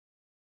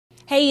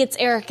Hey, it's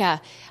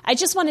Erica. I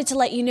just wanted to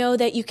let you know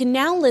that you can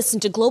now listen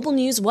to Global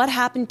News What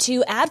Happened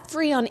To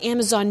ad-free on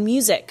Amazon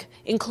Music,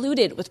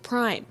 included with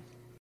Prime.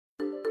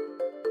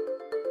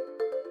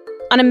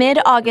 On a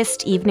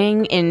mid-August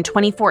evening in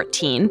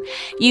 2014,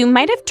 you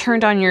might have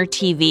turned on your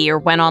TV or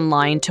went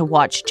online to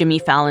watch Jimmy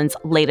Fallon's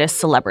latest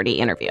celebrity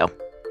interview.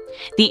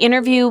 The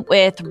interview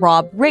with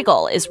Rob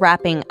Riggle is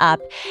wrapping up,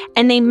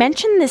 and they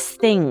mention this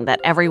thing that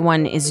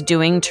everyone is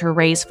doing to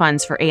raise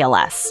funds for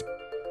ALS.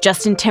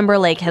 Justin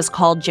Timberlake has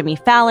called Jimmy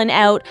Fallon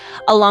out,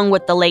 along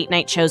with the late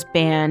night show's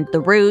band,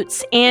 The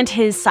Roots, and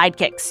his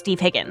sidekick,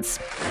 Steve Higgins.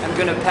 I'm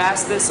going to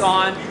pass this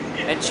on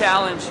and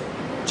challenge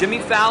Jimmy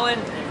Fallon,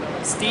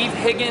 Steve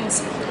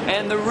Higgins,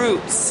 and The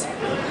Roots. 3, 2,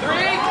 1.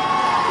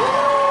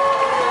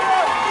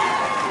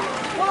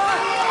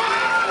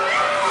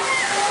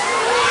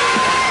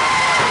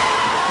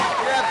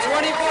 You have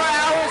 24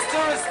 hours to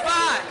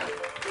respond.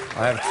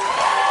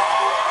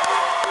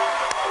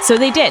 So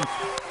they did.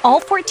 All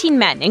 14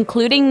 men,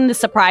 including the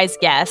surprise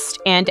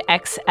guest and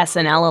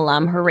ex-SNL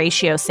alum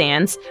Horatio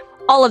Sanz,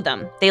 all of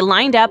them, they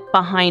lined up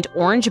behind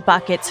orange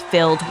buckets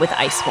filled with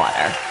ice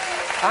water.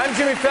 I'm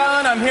Jimmy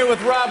Fallon. I'm here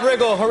with Rob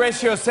Riggle,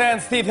 Horatio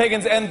Sanz, Steve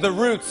Higgins, and The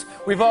Roots.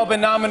 We've all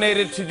been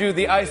nominated to do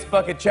the Ice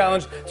Bucket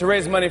Challenge to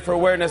raise money for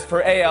awareness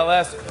for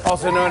ALS,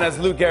 also known as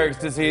Lou Gehrig's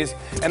disease.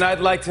 And I'd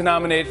like to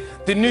nominate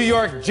the New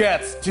York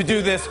Jets to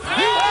do this. You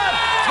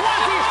have 24 hours!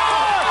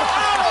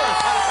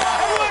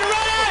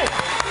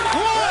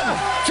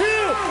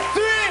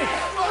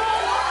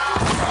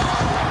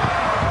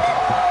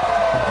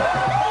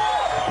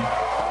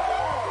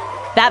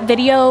 That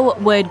video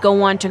would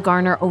go on to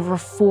garner over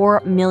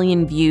 4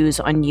 million views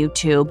on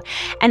YouTube.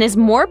 And as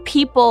more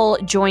people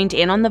joined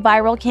in on the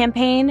viral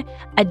campaign,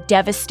 a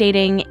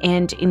devastating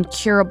and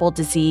incurable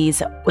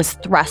disease was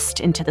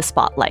thrust into the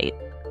spotlight.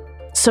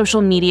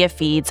 Social media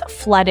feeds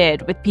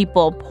flooded with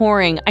people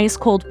pouring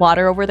ice-cold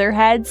water over their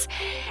heads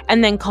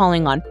and then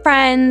calling on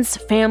friends,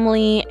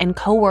 family, and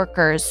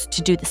coworkers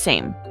to do the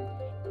same.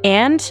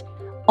 And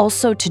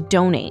also to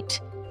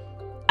donate.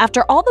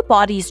 After all the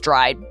bodies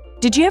dried,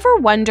 did you ever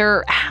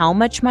wonder how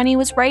much money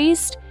was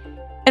raised?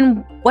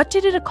 And what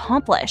did it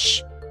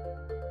accomplish?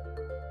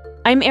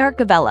 I'm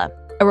Erica Vella,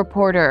 a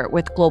reporter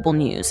with Global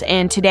News,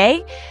 and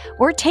today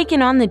we're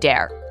taking on the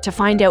dare to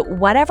find out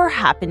whatever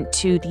happened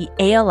to the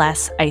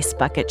ALS Ice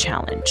Bucket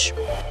Challenge.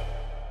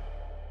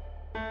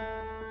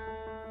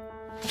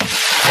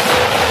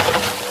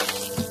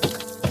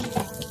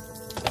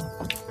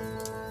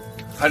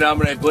 I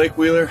nominate Blake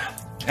Wheeler,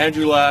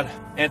 Andrew Ladd,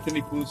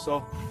 Anthony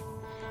Puso.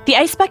 The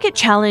Ice Bucket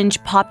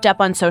Challenge popped up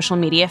on social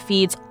media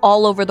feeds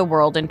all over the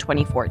world in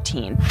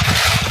 2014.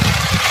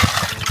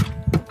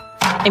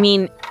 I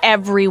mean,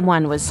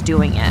 everyone was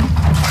doing it.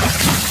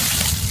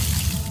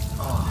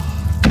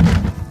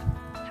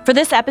 For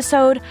this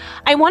episode,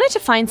 I wanted to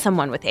find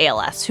someone with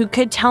ALS who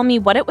could tell me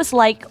what it was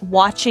like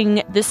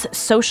watching this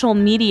social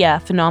media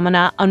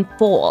phenomena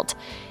unfold.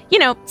 You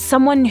know,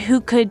 someone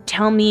who could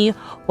tell me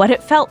what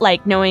it felt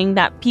like knowing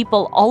that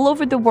people all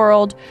over the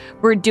world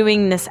were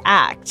doing this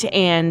act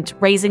and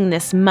raising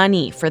this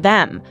money for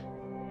them.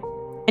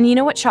 And you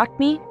know what shocked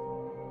me?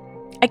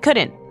 I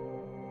couldn't.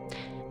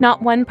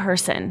 Not one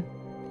person.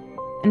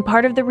 And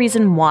part of the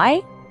reason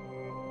why?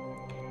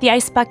 The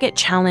Ice Bucket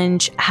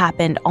Challenge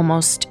happened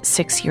almost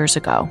 6 years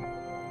ago.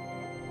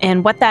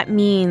 And what that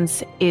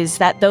means is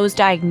that those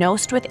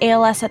diagnosed with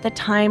ALS at the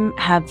time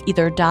have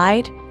either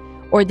died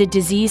or the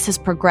disease has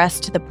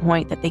progressed to the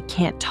point that they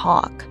can't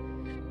talk.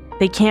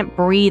 They can't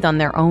breathe on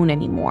their own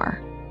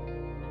anymore.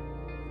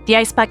 The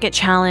Ice Bucket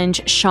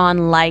Challenge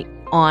shone light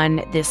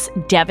on this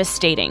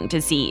devastating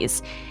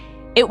disease.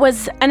 It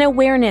was an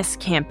awareness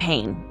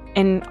campaign,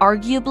 and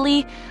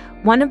arguably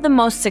one of the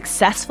most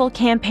successful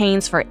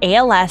campaigns for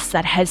ALS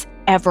that has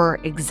ever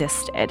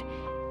existed.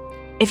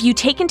 If you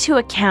take into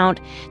account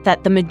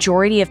that the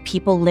majority of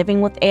people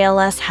living with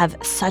ALS have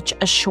such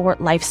a short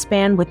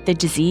lifespan with the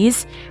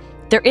disease,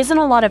 there isn't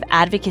a lot of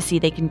advocacy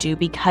they can do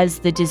because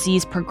the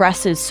disease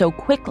progresses so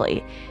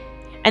quickly.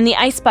 And the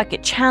Ice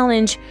Bucket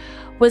Challenge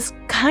was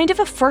kind of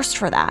a first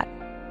for that.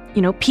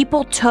 You know,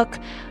 people took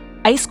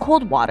ice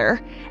cold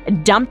water,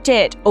 dumped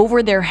it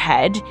over their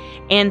head,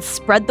 and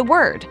spread the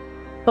word.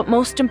 But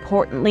most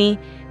importantly,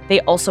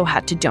 they also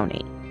had to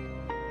donate.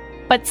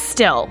 But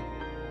still,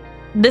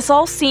 this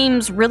all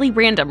seems really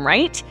random,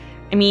 right?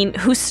 I mean,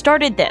 who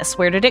started this?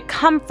 Where did it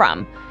come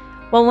from?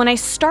 Well, when I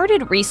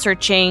started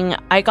researching,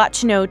 I got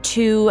to know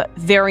two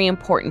very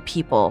important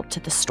people to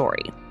the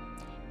story.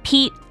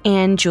 Pete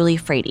and Julie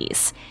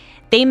Frates.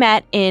 They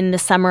met in the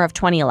summer of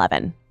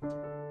 2011.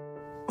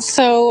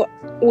 So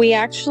we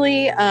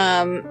actually,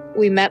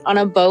 we met on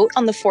a boat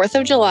on the 4th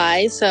of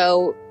July.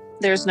 So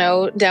there's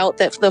no doubt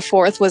that the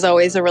 4th was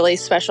always a really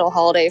special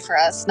holiday for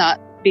us, not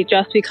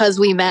just because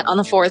we met on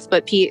the 4th,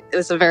 but Pete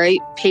is a very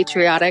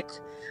patriotic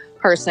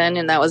person,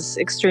 and that was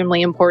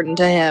extremely important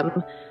to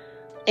him.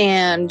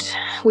 And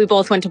we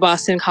both went to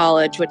Boston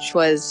College, which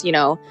was, you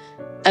know,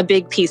 a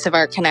big piece of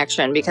our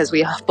connection because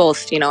we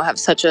both, you know, have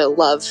such a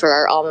love for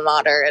our alma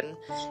mater. And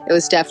it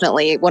was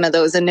definitely one of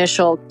those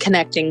initial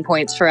connecting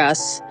points for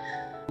us.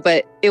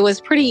 But it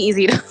was pretty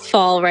easy to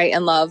fall right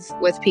in love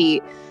with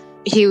Pete.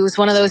 He was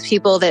one of those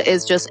people that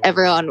is just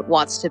everyone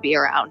wants to be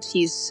around.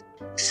 He's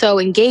so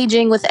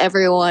engaging with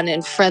everyone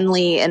and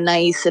friendly and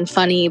nice and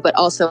funny, but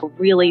also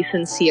really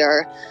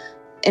sincere.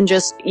 And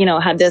just,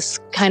 had this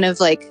kind of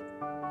like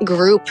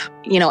group,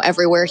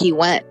 everywhere he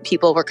went,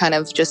 people were kind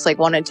of just like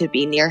wanted to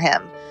be near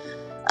him,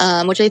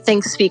 which I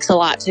think speaks a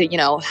lot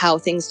to, how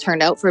things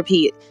turned out for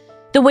Pete.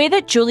 The way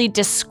that Julie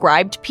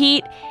described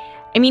Pete,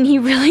 he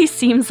really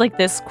seems like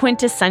this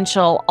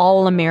quintessential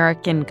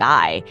all-American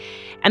guy.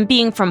 And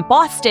being from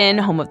Boston,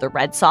 home of the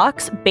Red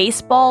Sox,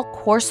 baseball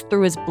coursed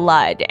through his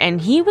blood, and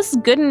he was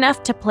good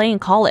enough to play in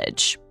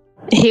college.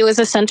 He was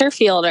a center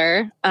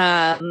fielder.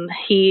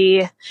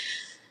 He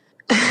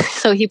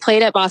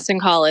played at Boston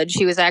College.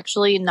 He was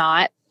actually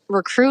not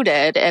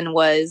recruited and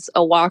was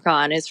a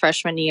walk-on his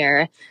freshman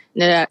year.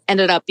 And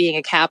ended up being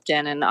a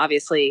captain and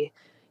obviously,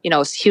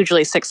 was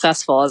hugely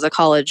successful as a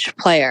college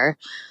player.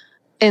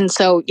 And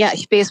so,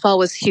 baseball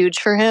was huge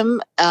for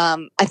him.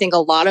 I think a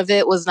lot of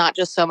it was not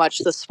just so much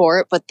the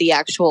sport, but the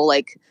actual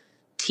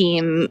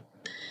team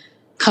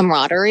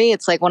camaraderie.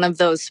 It's like one of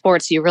those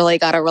sports you really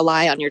got to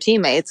rely on your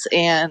teammates,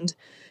 and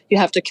you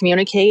have to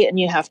communicate and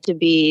you have to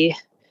be,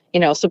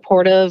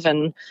 supportive.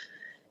 And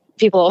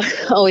people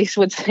always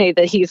would say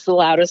that he's the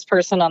loudest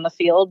person on the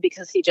field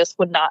because he just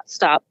would not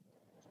stop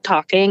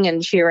talking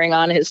and cheering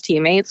on his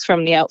teammates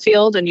from the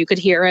outfield. And you could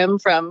hear him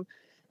from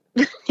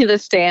the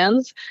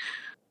stands,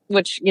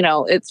 which,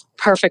 it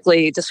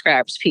perfectly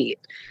describes Pete.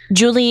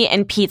 Julie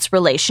and Pete's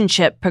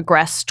relationship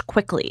progressed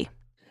quickly.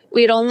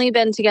 We'd only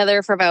been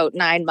together for about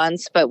 9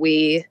 months, but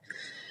we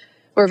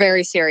were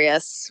very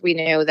serious. We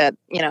knew that,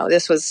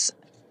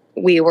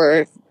 we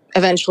were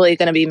eventually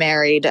going to be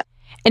married.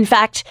 In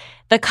fact,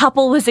 the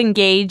couple was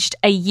engaged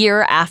a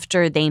year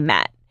after they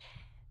met.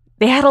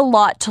 They had a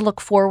lot to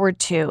look forward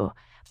to,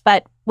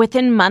 but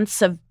within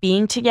months of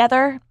being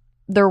together,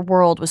 their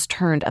world was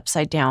turned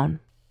upside down.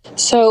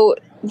 So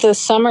the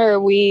summer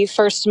we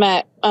first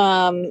met,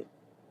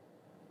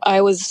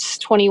 I was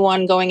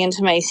 21 going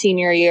into my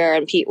senior year,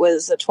 and Pete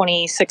was a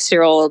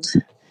 26-year-old,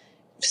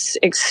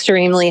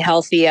 extremely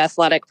healthy,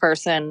 athletic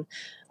person.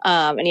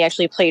 And he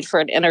actually played for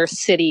an inner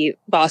city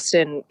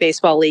Boston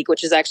baseball league,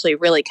 which is actually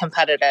really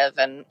competitive,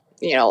 and,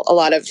 a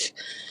lot of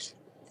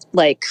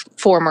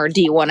former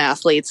D1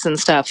 athletes and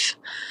stuff.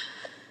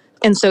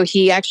 And so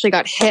he actually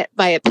got hit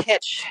by a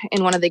pitch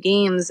in one of the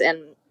games,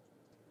 and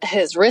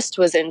his wrist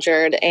was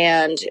injured,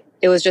 and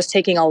it was just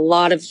taking a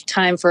lot of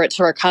time for it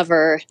to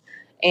recover.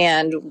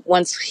 And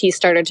once he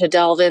started to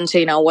delve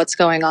into, what's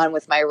going on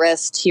with my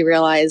wrist, he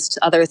realized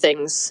other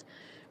things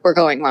were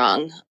going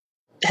wrong.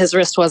 His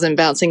wrist wasn't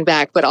bouncing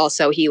back, but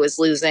also he was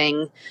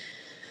losing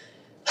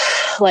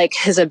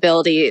his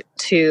ability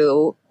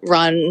to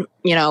run,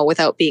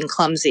 without being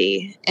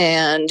clumsy.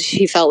 And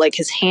he felt like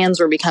his hands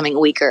were becoming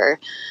weaker.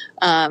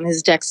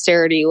 His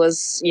dexterity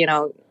was,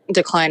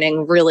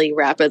 declining really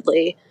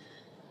rapidly.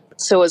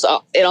 So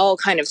it all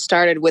kind of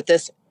started with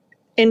this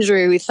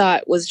injury we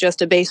thought was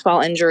just a baseball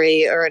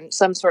injury or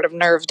some sort of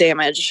nerve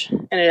damage,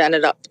 and it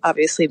ended up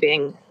obviously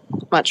being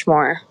much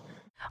more.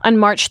 On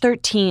March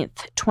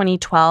 13th,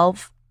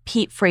 2012,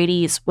 Pete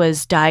Frates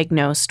was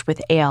diagnosed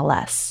with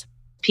ALS.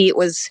 Pete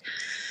was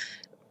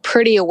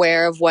pretty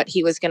aware of what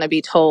he was going to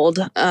be told,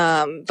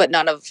 but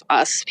none of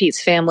us,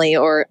 Pete's family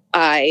or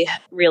I,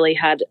 really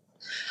had.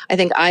 I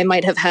think I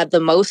might have had the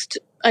most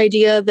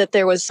idea that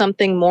there was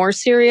something more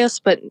serious,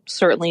 but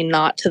certainly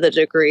not to the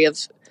degree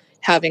of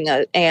having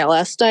an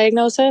ALS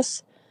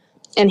diagnosis.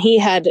 And he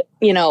had,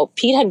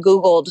 Pete had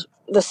Googled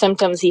the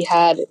symptoms he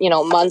had,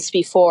 months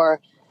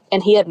before,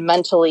 and he had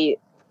mentally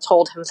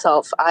told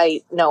himself,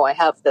 I know I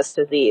have this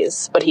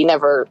disease, but he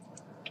never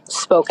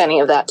spoke any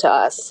of that to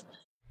us.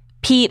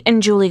 Pete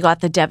and Julie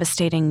got the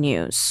devastating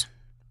news.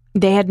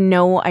 They had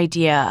no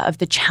idea of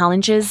the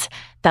challenges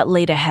that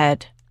laid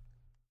ahead.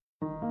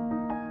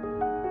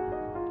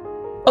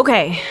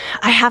 Okay,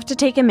 I have to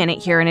take a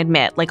minute here and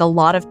admit, like a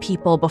lot of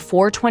people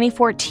before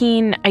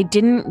 2014, I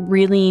didn't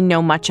really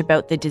know much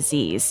about the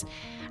disease.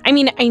 I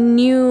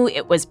knew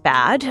it was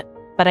bad,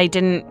 but I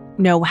didn't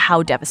know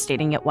how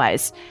devastating it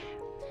was.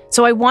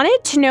 So I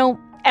wanted to know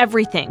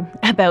everything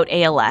about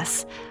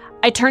ALS.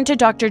 I turned to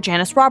Dr.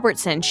 Janice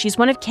Robertson. She's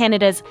one of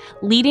Canada's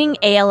leading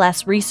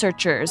ALS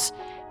researchers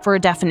for a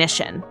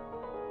definition.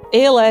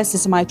 ALS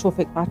is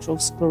amyotrophic lateral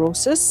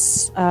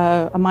sclerosis.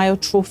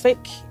 Amyotrophic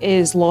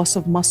is loss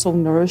of muscle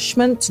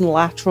nourishment, and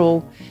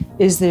lateral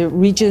is the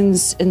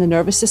regions in the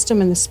nervous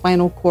system and the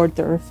spinal cord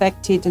that are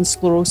affected, and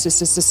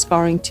sclerosis is the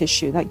scarring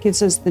tissue. That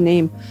gives us the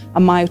name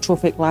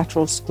amyotrophic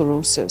lateral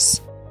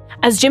sclerosis.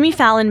 As Jimmy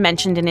Fallon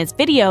mentioned in his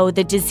video,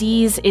 the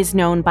disease is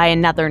known by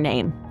another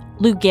name,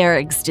 Lou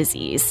Gehrig's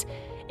disease.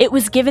 It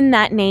was given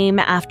that name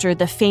after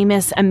the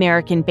famous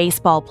American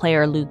baseball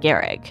player Lou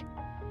Gehrig.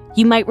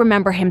 You might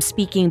remember him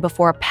speaking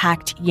before a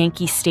packed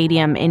Yankee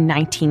Stadium in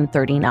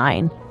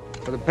 1939.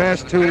 For the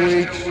past 2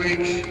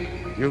 weeks,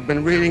 you've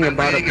been reading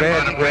about a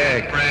bad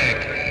brag.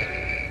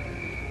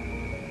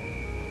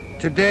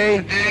 Today,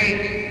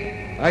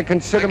 I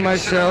consider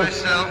myself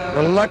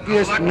the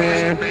luckiest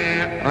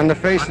man on the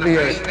face of the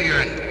earth.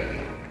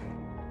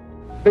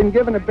 Been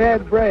given a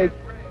bad break,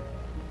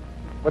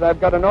 but I've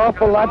got an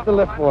awful lot to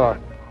live for.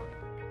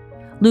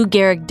 Lou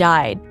Gehrig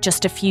died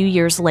just a few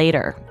years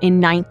later,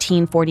 in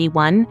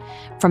 1941,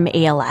 from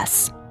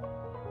ALS.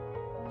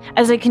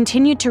 As I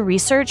continued to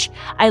research,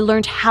 I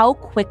learned how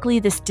quickly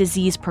this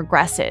disease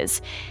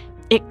progresses.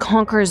 It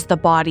conquers the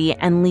body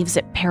and leaves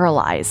it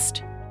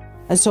paralyzed.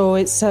 And so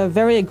it's a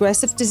very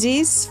aggressive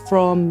disease,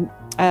 from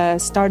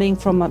starting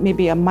from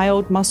maybe a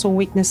mild muscle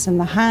weakness in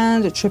the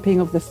hand, a tripping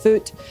of the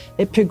foot.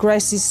 It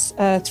progresses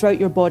throughout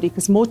your body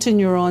because motor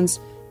neurons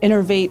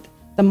innervate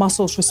the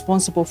muscles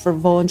responsible for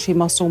voluntary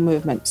muscle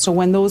movement. So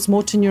when those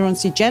motor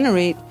neurons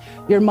degenerate,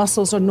 your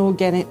muscles are no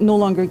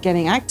longer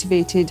getting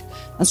activated,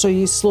 and so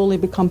you slowly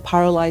become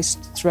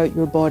paralyzed throughout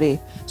your body.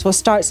 So it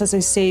starts, as I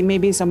say,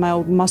 maybe as a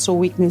mild muscle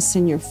weakness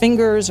in your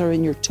fingers or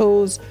in your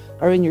toes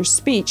or in your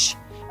speech,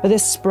 but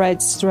this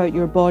spreads throughout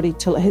your body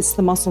till it hits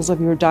the muscles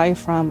of your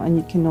diaphragm and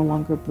you can no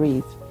longer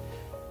breathe.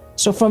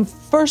 So from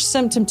first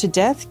symptom to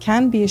death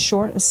can be as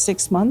short as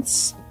 6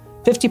 months.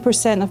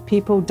 50% of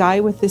people die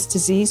with this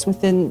disease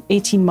within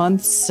 18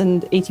 months,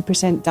 and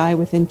 80% die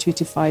within 2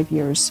 to 5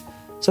 years.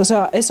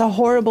 So it's a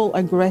horrible,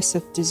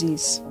 aggressive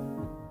disease.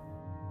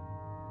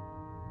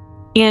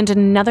 And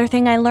another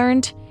thing I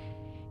learned,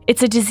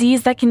 it's a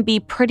disease that can be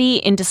pretty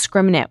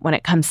indiscriminate when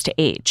it comes to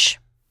age.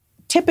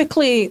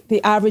 Typically,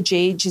 the average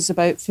age is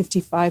about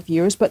 55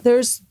 years, but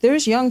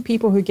there's young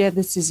people who get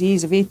this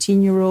disease, of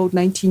 18-year-old,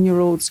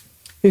 19-year-olds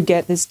who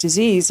get this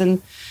disease.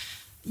 And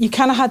you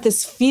kind of had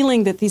this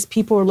feeling that these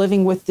people are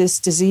living with this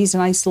disease in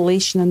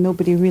isolation and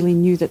nobody really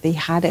knew that they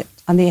had it.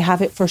 And they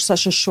have it for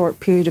such a short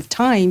period of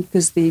time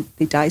because they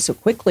die so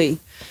quickly,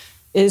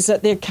 is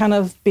that they're kind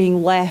of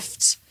being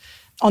left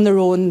on their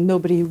own.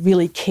 Nobody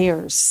really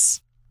cares.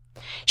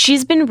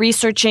 She's been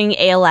researching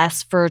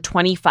ALS for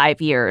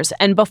 25 years,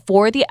 and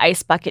before the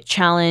Ice Bucket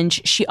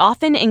Challenge, she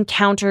often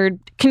encountered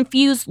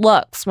confused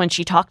looks when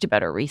she talked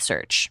about her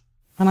research.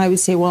 And I would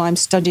say, well, I'm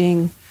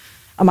studying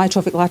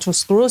amyotrophic lateral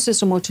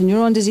sclerosis or motor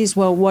neuron disease.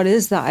 Well, what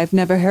is that? I've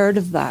never heard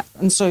of that.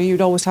 And so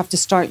you'd always have to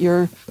start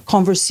your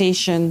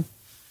conversation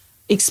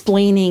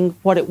explaining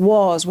what it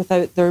was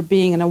without there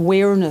being an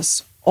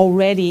awareness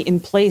already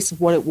in place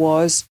of what it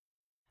was.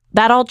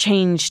 That all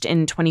changed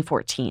in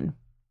 2014.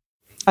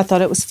 I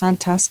thought it was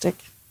fantastic.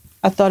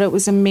 I thought it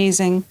was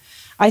amazing.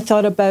 I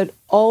thought about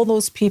all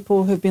those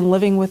people who've been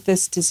living with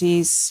this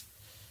disease,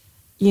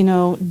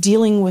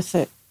 dealing with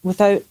it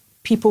without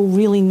people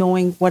really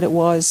knowing what it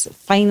was.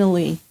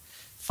 Finally,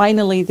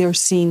 they're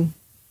seen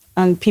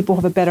and people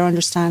have a better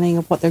understanding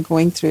of what they're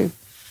going through.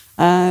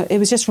 It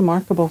was just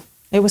remarkable.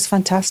 It was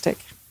fantastic.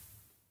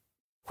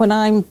 When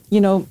I'm,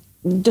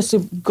 just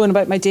going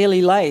about my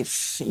daily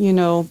life,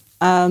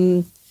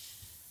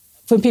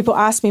 when people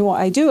ask me what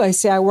I do, I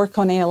say I work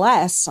on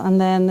ALS. And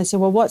then they say,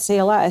 well, what's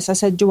ALS? I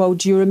said, do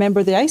you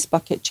remember the Ice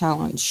Bucket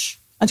Challenge?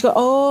 And they go,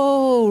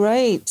 oh,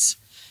 right.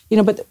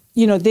 But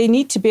they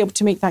need to be able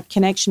to make that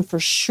connection for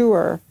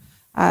sure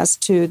as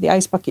to the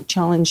Ice Bucket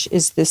Challenge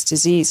is this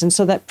disease. And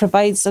so that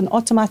provides an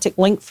automatic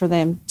link for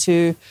them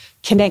to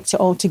connect it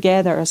all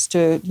together as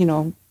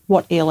to,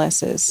 what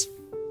ALS is.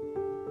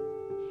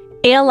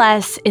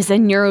 ALS is a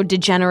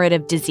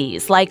neurodegenerative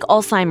disease like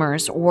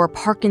Alzheimer's or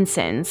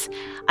Parkinson's.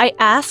 I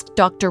asked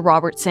Dr.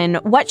 Robertson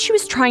what she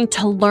was trying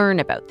to learn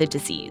about the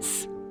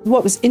disease.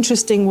 What was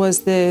interesting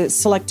was the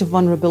selective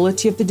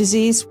vulnerability of the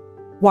disease.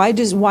 Why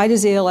does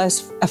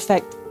ALS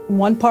affect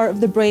one part of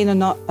the brain and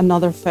not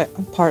another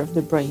part of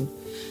the brain?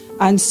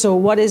 And so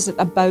what is it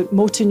about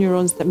motor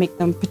neurons that make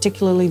them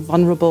particularly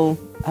vulnerable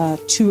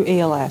to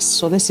ALS?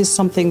 So this is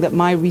something that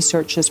my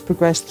research has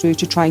progressed through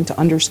to trying to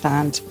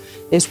understand,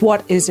 is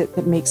what is it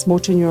that makes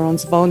motor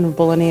neurons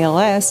vulnerable in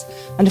ALS?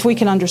 And if we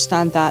can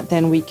understand that,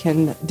 then we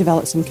can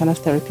develop some kind of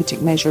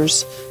therapeutic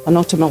measures and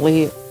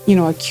ultimately,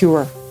 a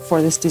cure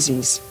for this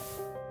disease.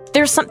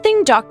 There's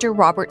something Dr.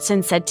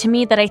 Robertson said to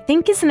me that I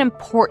think is an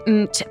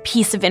important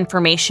piece of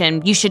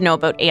information you should know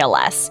about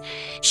ALS.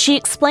 She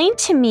explained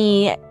to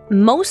me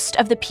most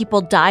of the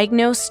people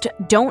diagnosed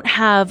don't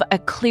have a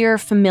clear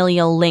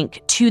familial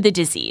link to the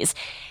disease.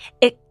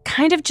 It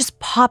kind of just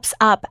pops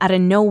up out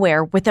of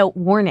nowhere without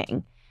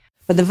warning.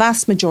 But the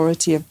vast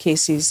majority of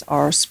cases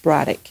are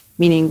sporadic,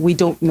 meaning we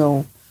don't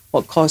know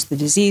what caused the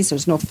disease.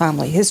 There's no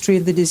family history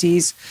of the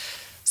disease.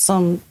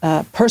 Some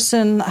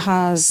person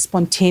has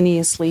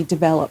spontaneously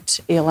developed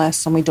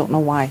ALS and we don't know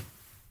why.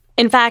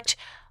 In fact,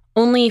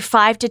 only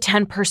 5 to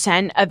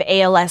 10% of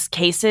ALS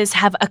cases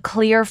have a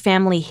clear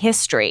family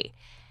history.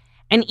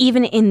 And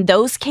even in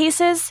those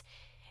cases,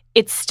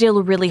 it's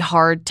still really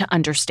hard to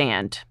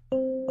understand.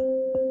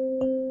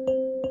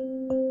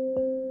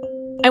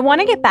 I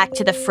want to get back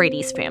to the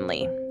Frates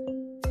family.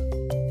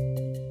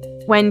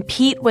 When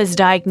Pete was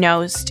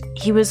diagnosed,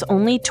 he was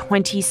only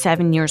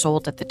 27 years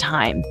old at the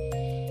time.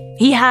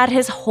 He had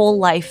his whole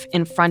life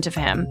in front of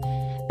him,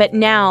 But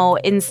now,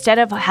 instead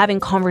of having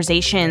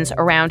conversations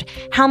around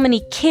how many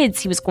kids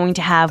he was going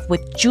to have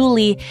with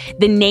Julie,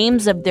 the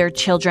names of their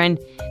children,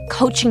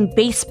 coaching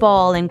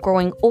baseball and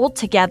growing old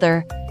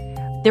together,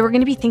 they were going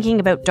to be thinking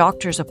about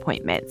doctor's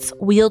appointments,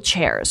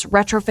 wheelchairs,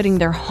 retrofitting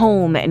their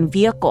home and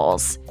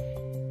vehicles.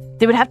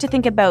 They would have to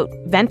think about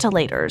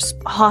ventilators,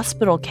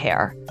 hospital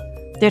care.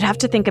 They'd have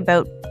to think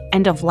about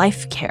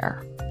end-of-life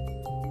care.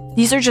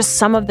 These are just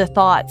some of the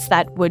thoughts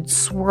that would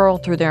swirl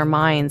through their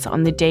minds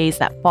on the days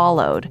that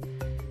followed.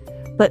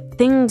 But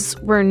things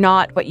were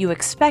not what you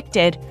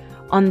expected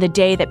on the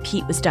day that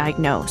Pete was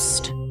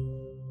diagnosed.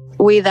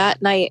 We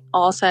that night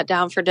all sat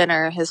down for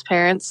dinner, his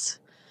parents,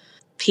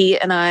 Pete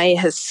and I,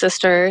 his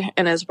sister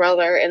and his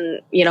brother,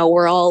 and,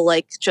 we're all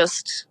like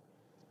just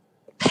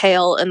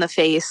pale in the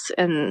face,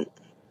 and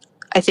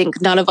I think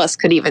none of us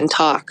could even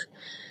talk.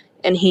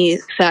 And he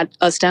sat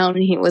us down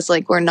and he was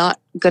like, we're not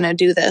going to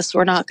do this.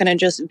 We're not going to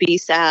just be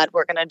sad.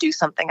 We're going to do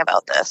something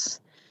about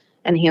this.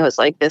 And he was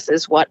like, this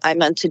is what I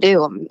meant to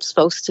do. I'm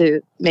supposed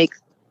to make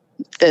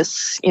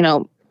this,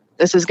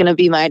 this is going to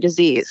be my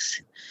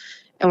disease.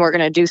 And we're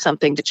going to do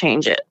something to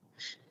change it.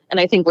 And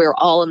I think we were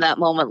all in that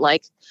moment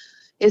like,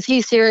 is he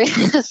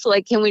serious?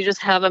 Like, can we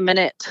just have a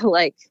minute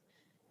to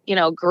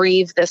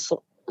grieve this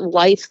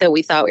life that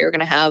we thought we were going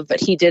to have? But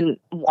he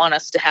didn't want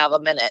us to have a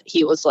minute.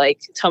 He was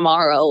like,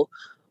 tomorrow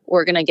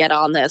we're going to get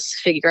on this,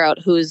 figure out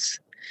who's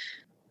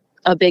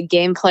a big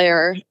game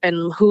player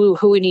and who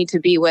we need to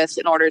be with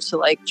in order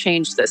to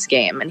change this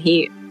game. And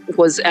he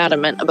was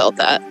adamant about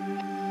that.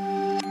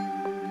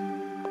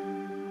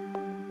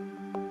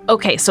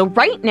 Okay, so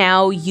right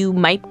now you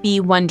might be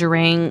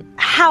wondering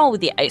how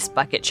the Ice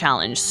Bucket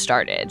Challenge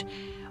started.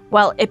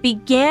 Well, it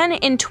began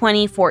in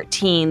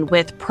 2014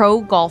 with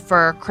pro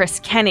golfer Chris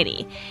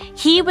Kennedy.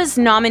 He was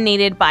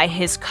nominated by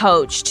his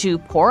coach to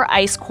pour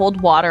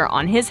ice-cold water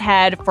on his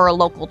head for a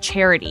local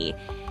charity.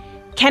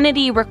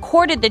 Kennedy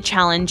recorded the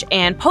challenge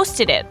and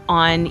posted it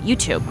on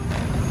YouTube.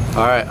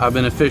 All right, I've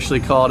been officially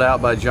called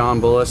out by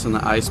John Bullis in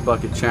the Ice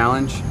Bucket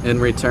Challenge. In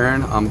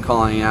return, I'm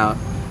calling out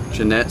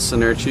Jeanette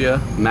Sinertia,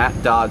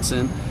 Matt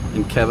Dodson,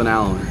 and Kevin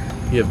Allen.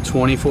 You have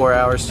 24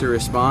 hours to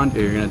respond,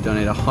 or you're going to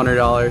donate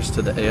 $100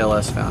 to the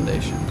ALS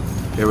Foundation.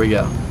 Here we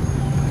go.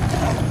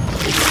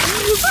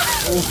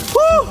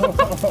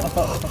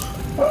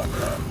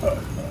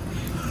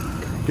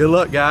 Good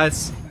luck,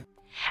 guys.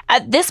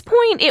 At this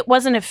point, it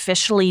wasn't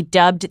officially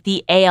dubbed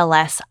the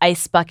ALS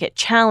Ice Bucket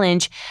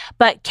Challenge,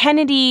 but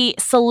Kennedy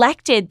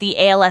selected the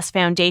ALS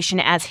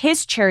Foundation as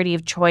his charity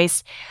of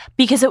choice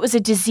because it was a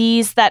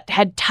disease that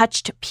had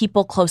touched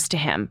people close to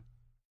him.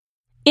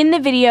 In the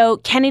video,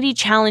 Kennedy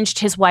challenged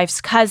his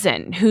wife's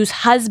cousin, whose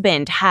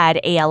husband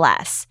had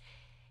ALS.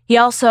 He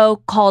also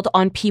called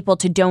on people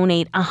to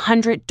donate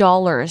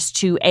 $100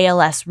 to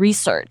ALS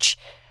research.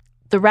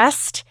 The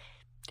rest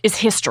is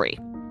history.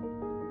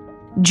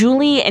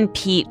 Julie and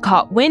Pete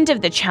caught wind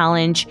of the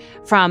challenge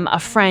from a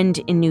friend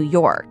in New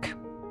York.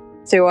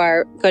 Through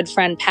our good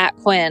friend Pat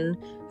Quinn,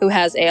 who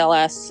has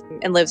ALS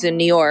and lives in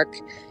New York,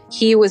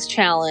 he was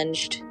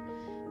challenged.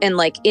 And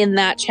in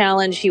that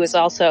challenge, he was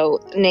also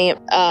named,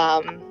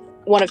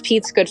 one of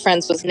Pete's good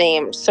friends was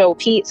named. So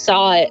Pete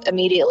saw it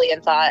immediately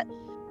and thought,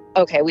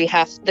 okay, we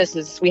have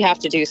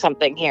to do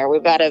something here.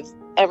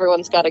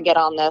 Everyone's got to get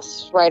on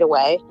this right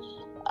away.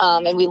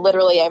 And we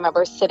literally, I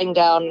remember sitting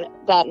down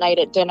that night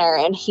at dinner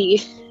and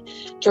he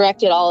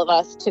directed all of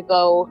us to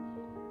go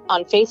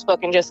on Facebook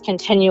and just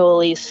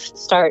continually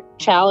start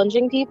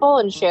challenging people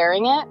and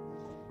sharing it.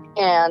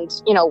 And,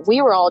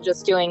 we were all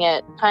just doing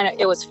it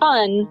it was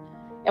fun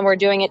and we're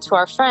doing it to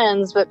our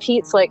friends. But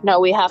Pete's like, no,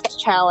 we have to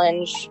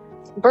challenge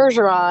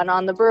Bergeron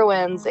on the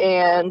Bruins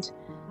and,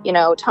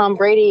 Tom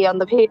Brady on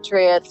the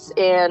Patriots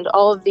and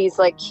all of these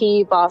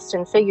key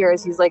Boston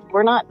figures. He's like,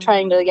 we're not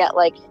trying to get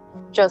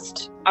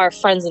just our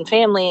friends and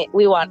family.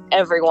 We want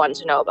everyone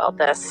to know about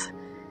this.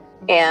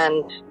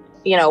 And,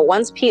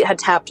 once Pete had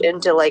tapped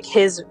into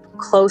his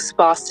close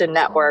Boston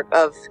network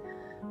of,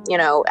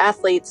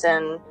 athletes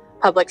and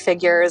public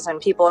figures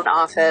and people in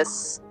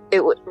office,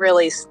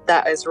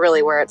 that is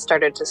really where it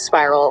started to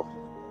spiral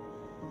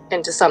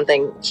into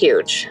something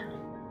huge.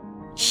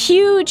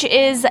 Huge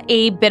is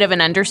a bit of an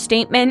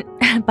understatement.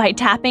 By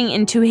tapping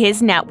into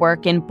his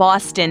network in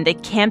Boston, the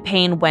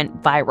campaign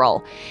went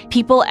viral.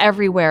 People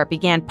everywhere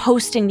began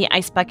posting the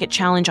Ice Bucket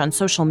Challenge on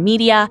social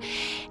media,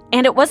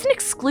 and it wasn't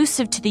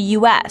exclusive to the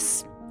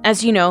US.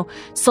 As you know,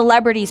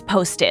 celebrities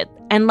posted,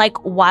 and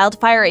like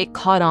wildfire, it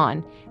caught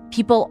on.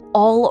 People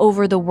all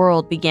over the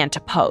world began to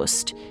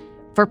post.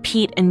 For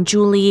Pete and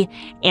Julie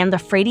and the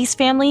Frady's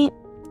family,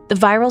 the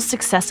viral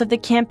success of the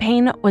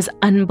campaign was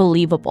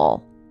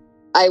unbelievable.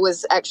 I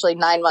was actually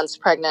 9 months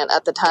pregnant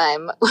at the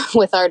time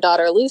with our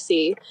daughter,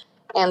 Lucy.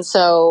 And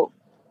so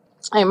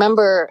I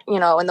remember,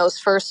 in those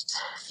first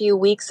few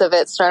weeks of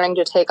it starting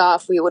to take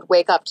off, we would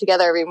wake up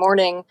together every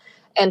morning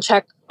and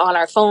check on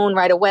our phone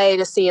right away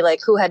to see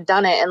who had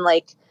done it. And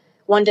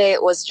one day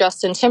it was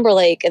Justin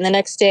Timberlake, and the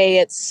next day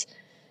it's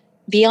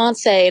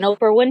Beyonce and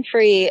Oprah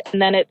Winfrey,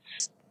 and then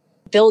it's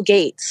Bill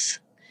Gates.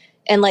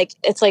 And like,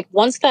 it's like,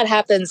 once that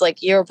happens,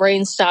 like your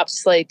brain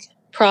stops like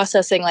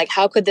processing, like,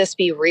 how could this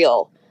be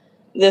real?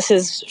 This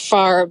is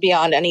far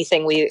beyond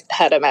anything we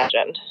had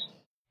imagined.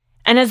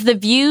 And as the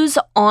views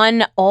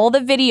on all the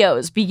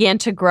videos began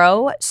to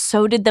grow,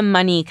 so did the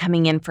money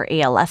coming in for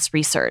ALS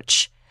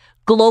research.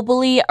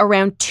 Globally,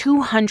 around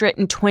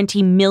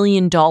 $220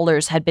 million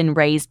had been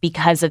raised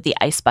because of the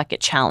Ice Bucket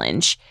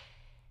Challenge.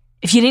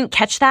 If you didn't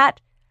catch that,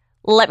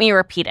 let me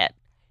repeat it.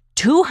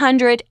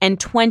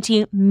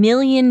 $220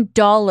 million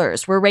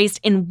were raised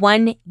in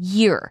 1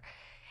 year.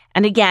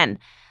 And again,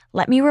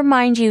 let me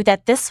remind you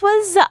that this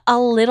was a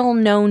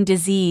little-known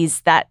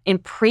disease that in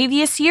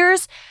previous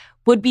years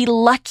would be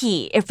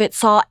lucky if it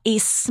saw a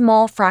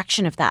small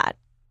fraction of that.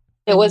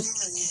 It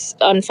was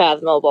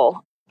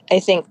unfathomable. I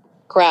think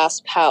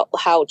grasp how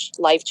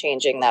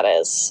life-changing that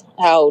is,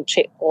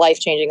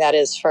 life-changing that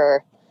is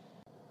for,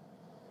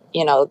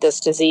 you know, this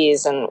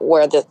disease, and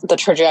where the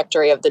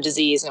trajectory of the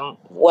disease and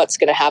what's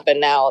going to happen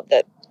now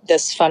that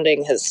this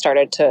funding has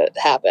started to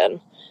happen.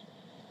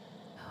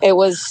 It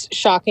was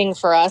shocking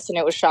for us, and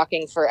it was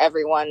shocking for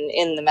everyone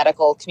in the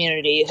medical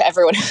community,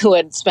 everyone who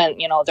had spent,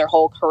 you know, their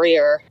whole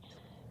career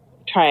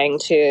trying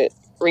to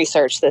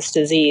research this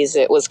disease.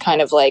 It was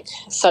kind of like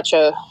such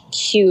a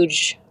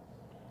huge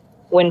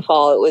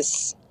windfall. It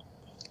was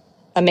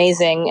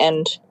amazing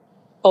and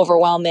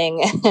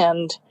overwhelming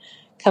and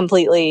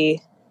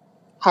completely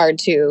hard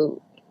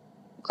to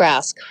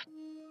grasp.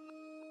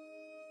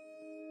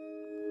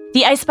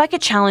 The Ice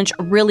Bucket Challenge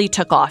really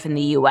took off in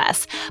the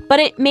US,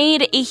 but it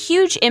made a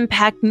huge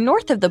impact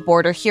north of the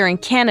border here in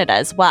Canada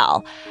as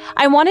well.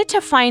 I wanted to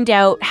find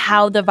out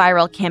how the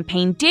viral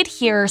campaign did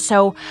here,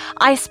 so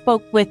I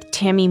spoke with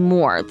Tammy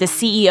Moore, the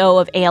CEO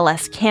of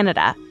ALS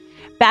Canada.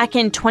 Back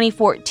in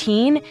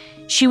 2014,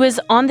 she was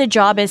on the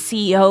job as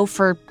CEO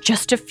for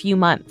just a few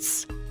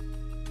months.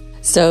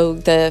 So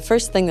the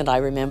first thing that I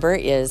remember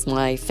is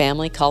my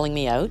family calling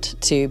me out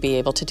to be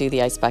able to do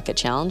the Ice Bucket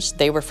Challenge.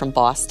 They were from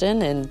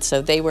Boston, and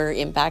so they were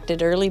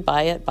impacted early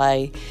by it,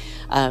 by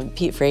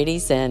Pete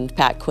Frates and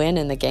Pat Quinn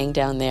and the gang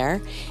down there.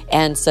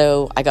 And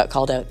so I got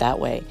called out that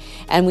way.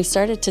 And we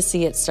started to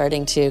see it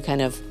starting to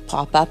kind of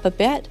pop up a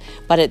bit.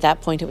 But at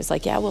that point, it was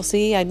like, yeah, we'll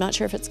see. I'm not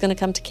sure if it's going to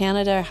come to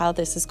Canada or how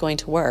this is going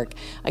to work.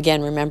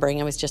 Again, remembering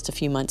I was just a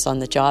few months on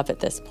the job at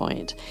this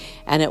point.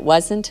 And it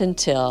wasn't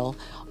until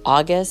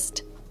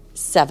August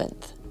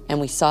 7th,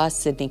 and we saw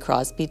Sidney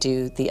Crosby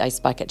do the Ice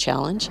Bucket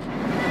Challenge.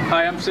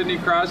 Hi, I'm Sidney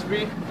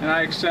Crosby, and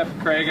I accept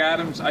Craig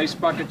Adams' Ice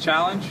Bucket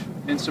Challenge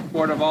in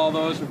support of all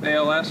those with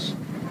ALS,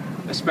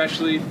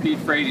 especially Pete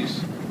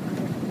Frates.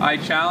 I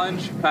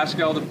challenge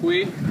Pascal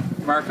Dupuis,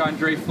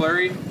 Marc-Andre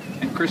Fleury,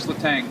 and Chris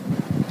Letang.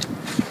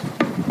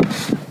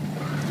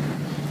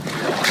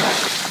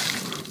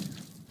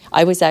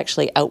 I was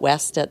actually out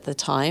west at the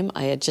time.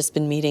 I had just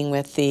been meeting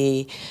with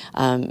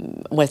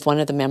with one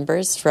of the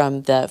members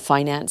from the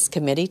finance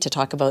committee to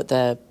talk about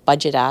the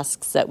budget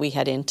asks that we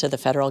had into the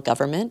federal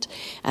government.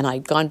 And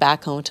I'd gone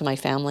back home to my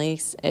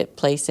family's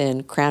place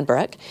in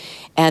Cranbrook.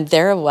 And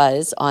there it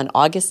was on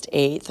August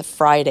 8th,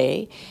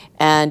 Friday.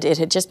 And it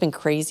had just been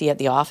crazy at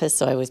the office,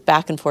 so I was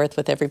back and forth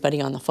with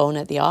everybody on the phone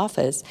at the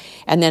office.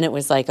 And then it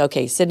was like,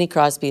 okay, Sidney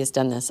Crosby has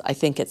done this. I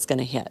think it's going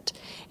to hit.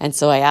 And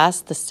so I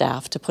asked the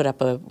staff to put up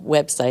a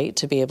website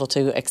to be able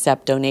to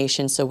accept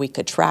donations so we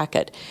could track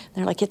it. And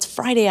they're like, it's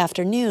Friday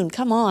afternoon,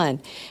 come on.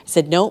 I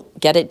said, no,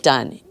 get it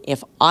done.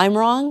 If I'm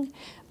wrong,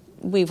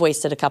 we've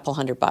wasted a couple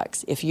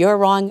 $100. If you're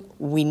wrong,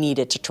 we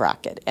needed to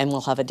track it, and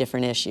we'll have a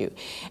different issue.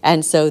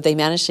 And so they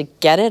managed to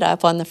get it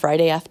up on the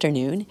Friday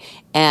afternoon,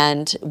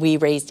 and we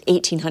raised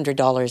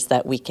 $1,800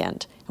 that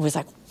weekend. It was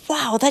like,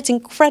 wow, that's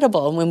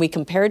incredible. And when we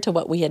compared to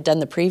what we had done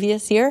the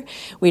previous year,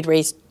 we'd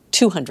raised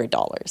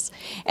 $200.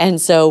 And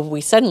so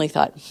we suddenly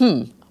thought,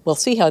 we'll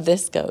see how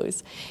this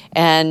goes.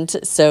 And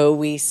so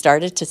we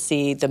started to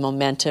see the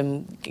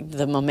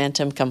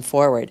momentum come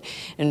forward.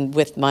 And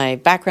with my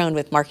background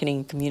with marketing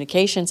and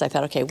communications, I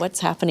thought, okay, what's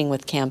happening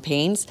with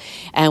campaigns?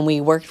 And we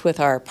worked with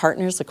our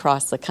partners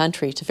across the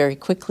country to very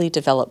quickly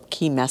develop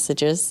key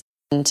messages.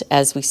 And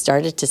as we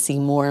started to see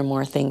more and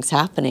more things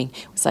happening,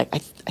 it was like, I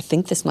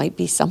think this might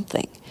be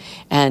something.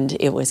 And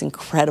it was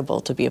incredible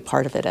to be a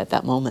part of it at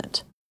that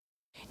moment.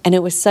 And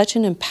it was such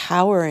an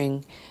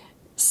empowering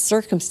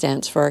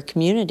circumstance for our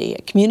community,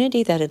 a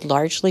community that had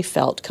largely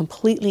felt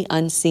completely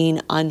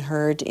unseen,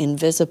 unheard,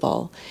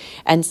 invisible.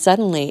 And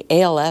suddenly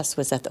ALS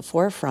was at the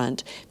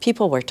forefront.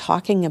 People were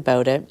talking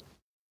about it.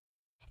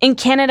 In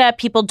Canada,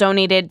 people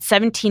donated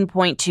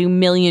 $17.2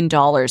 million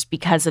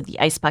because of the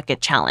Ice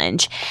Bucket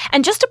Challenge.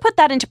 And just to put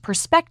that into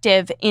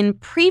perspective, in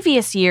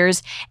previous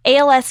years,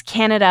 ALS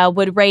Canada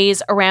would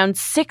raise around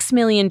 $6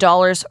 million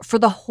for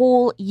the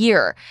whole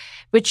year,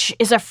 which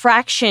is a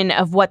fraction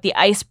of what the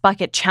Ice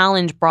Bucket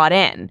Challenge brought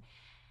in.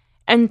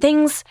 And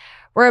things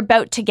were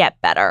about to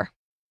get better.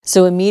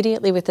 So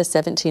immediately with the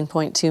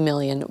 $17.2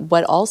 million,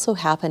 what also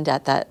happened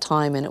at that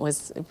time, and it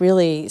was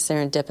really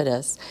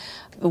serendipitous,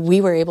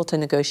 we were able to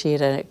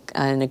negotiate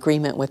an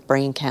agreement with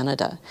Brain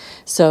Canada.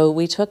 So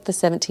we took the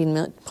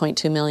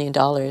 $17.2 million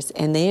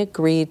and they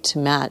agreed to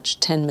match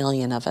 $10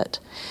 million of it.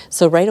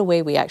 So right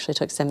away we actually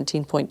took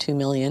 $17.2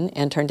 million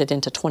and turned it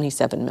into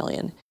 $27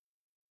 million.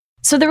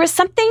 So there was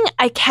something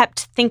I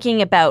kept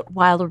thinking about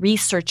while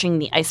researching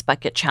the Ice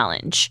Bucket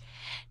Challenge.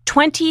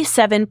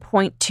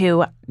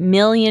 $27.2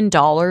 million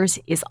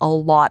is a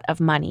lot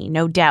of money,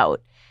 no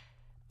doubt.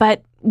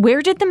 But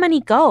where did the money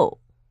go?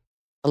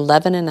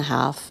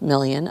 $11.5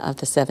 million of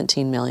the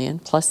 $17 million,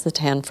 plus the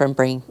 10 from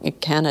Brain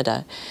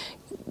Canada,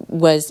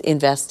 was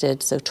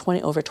invested. So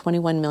over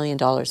 $21 million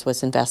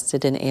was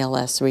invested in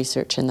ALS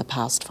research in the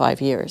past 5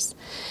 years.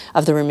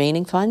 Of the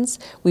remaining funds,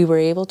 we were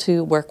able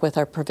to work with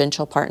our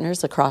provincial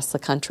partners across the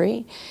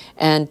country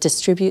and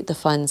distribute the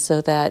funds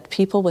so that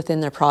people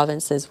within their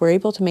provinces were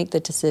able to make the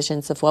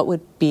decisions of what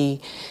would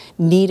be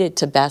needed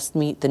to best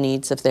meet the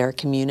needs of their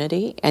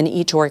community, and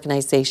each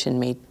organization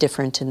made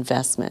different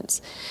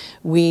investments.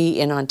 We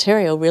in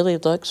Ontario really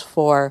looked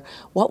for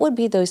what would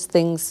be those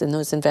things and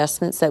those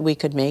investments that we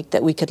could make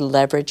that we could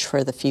leverage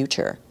for the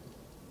future.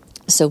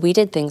 So we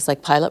did things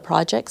like pilot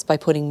projects by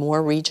putting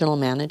more regional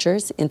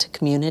managers into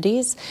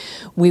communities.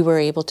 We were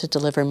able to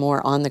deliver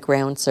more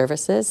on-the-ground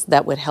services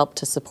that would help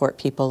to support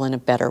people in a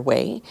better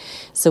way.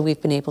 So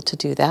we've been able to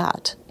do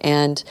that.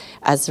 And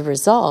as a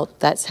result,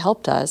 that's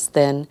helped us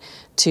then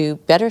to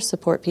better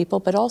support people,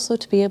 but also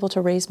to be able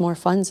to raise more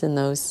funds in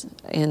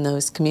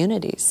those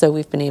communities. So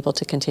we've been able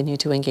to continue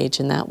to engage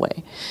in that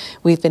way.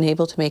 We've been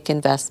able to make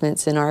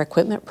investments in our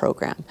equipment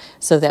program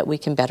so that we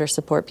can better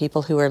support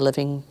people who are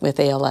living with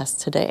ALS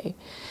today.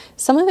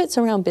 Some of it's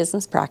around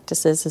business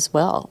practices as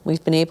well.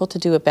 We've been able to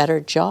do a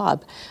better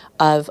job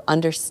of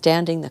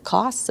understanding the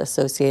costs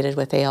associated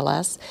with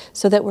ALS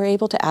so that we're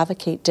able to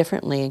advocate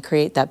differently and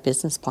create that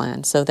business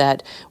plan so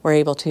that we're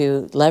able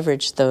to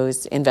leverage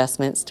those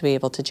investments to be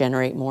able to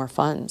generate more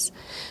funds.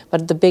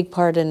 But the big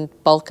part and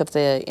bulk of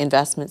the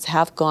investments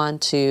have gone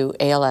to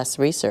ALS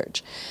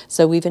research.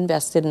 So we've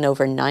invested in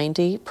over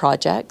 90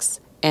 projects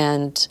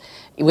and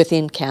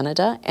within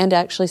Canada, and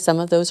actually some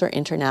of those are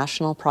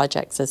international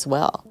projects as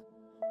well.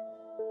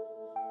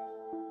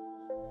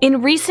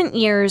 In recent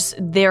years,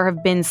 there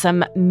have been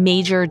some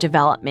major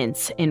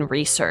developments in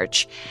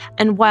research.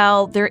 And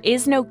while there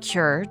is no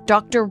cure,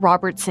 Dr.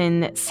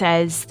 Robertson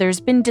says there's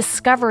been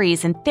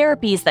discoveries and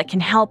therapies that can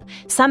help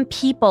some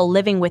people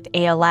living with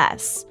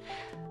ALS.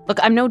 Look,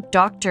 I'm no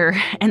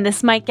doctor, and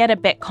this might get a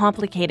bit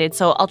complicated,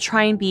 so I'll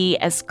try and be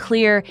as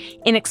clear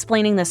in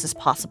explaining this as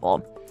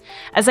possible.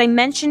 As I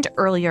mentioned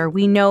earlier,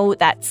 we know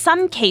that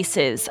some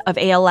cases of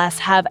ALS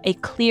have a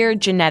clear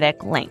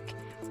genetic link.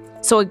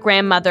 So a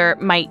grandmother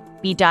might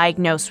be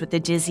diagnosed with the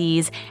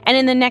disease, and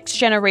in the next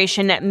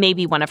generation,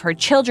 maybe one of her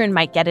children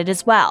might get it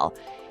as well.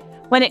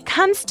 When it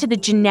comes to the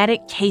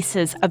genetic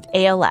cases of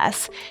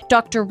ALS,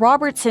 Dr.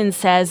 Robertson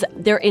says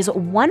there is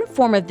one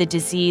form of the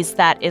disease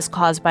that is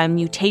caused by a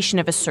mutation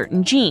of a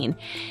certain gene.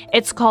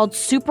 It's called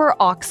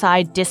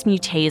superoxide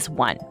dismutase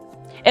 1.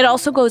 It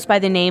also goes by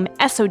the name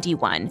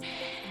SOD1.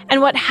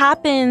 And what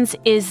happens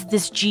is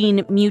this gene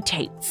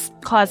mutates,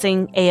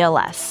 causing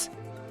ALS.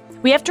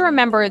 We have to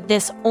remember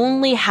this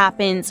only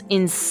happens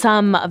in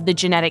some of the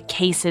genetic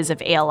cases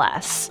of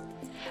ALS.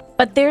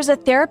 But there's a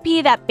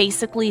therapy that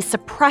basically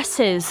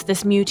suppresses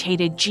this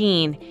mutated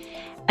gene,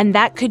 and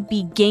that could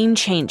be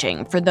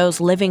game-changing for those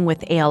living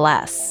with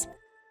ALS.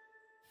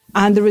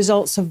 And the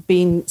results have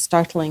been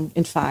startling,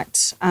 in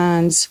fact.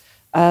 And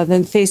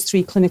the phase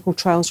 3 clinical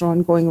trials are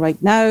ongoing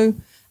right now,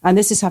 and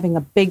this is having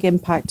a big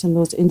impact on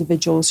those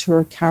individuals who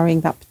are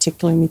carrying that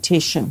particular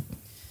mutation.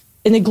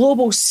 In the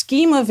global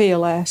scheme of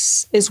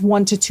ALS, it's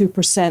 1 to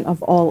 2%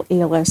 of all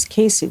ALS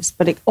cases,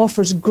 but it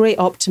offers great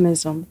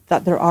optimism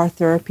that there are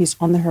therapies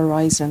on the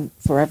horizon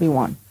for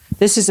everyone.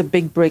 This is a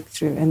big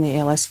breakthrough in the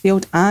ALS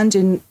field and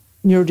in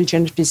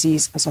neurodegenerative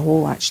disease as a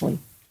whole, actually.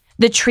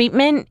 The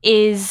treatment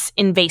is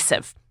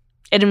invasive.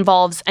 It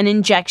involves an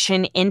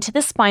injection into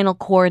the spinal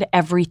cord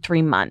every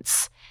 3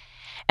 months.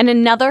 And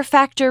another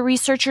factor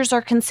researchers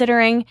are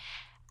considering,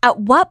 at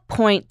what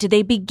point do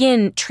they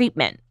begin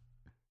treatment?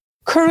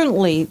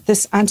 Currently,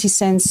 this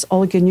antisense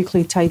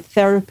oligonucleotide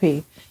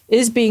therapy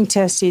is being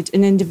tested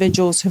in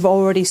individuals who've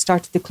already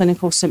started the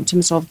clinical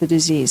symptoms of the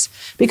disease,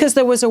 because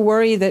there was a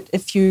worry that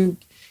if you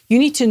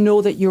need to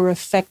know that you're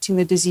affecting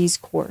the disease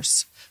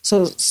course.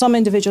 So some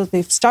individuals,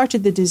 they've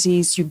started the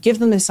disease, you give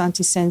them this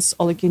antisense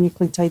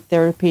oligonucleotide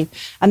therapy,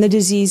 and the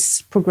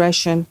disease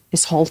progression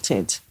is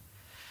halted.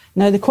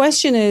 Now, the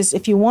question is,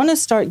 if you want to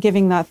start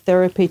giving that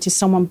therapy to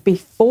someone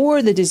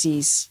before the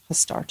disease has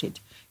started,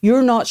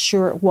 you're not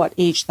sure at what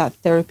age that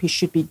therapy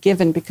should be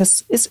given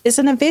because it's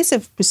an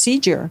invasive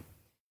procedure.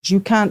 You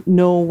can't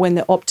know when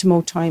the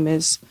optimal time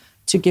is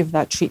to give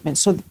that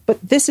treatment. But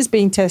this is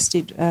being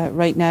tested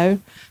right now.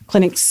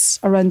 Clinics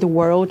around the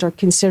world are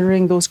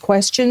considering those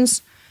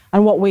questions.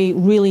 And what we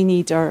really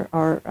need are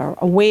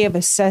a way of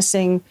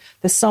assessing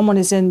that someone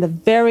is in the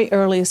very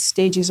earliest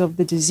stages of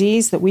the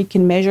disease that we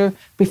can measure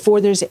before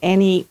there's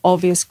any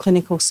obvious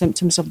clinical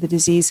symptoms of the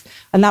disease.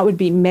 And that would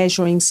be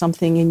measuring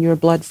something in your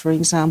blood, for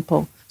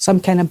example, some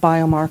kind of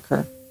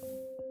biomarker.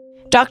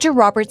 Dr.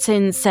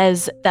 Robertson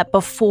says that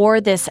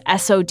before this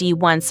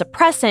SOD1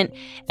 suppressant,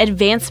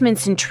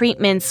 advancements in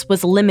treatments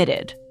was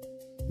limited.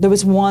 There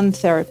was one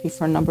therapy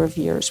for a number of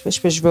years,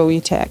 which was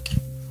Rolutec,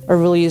 or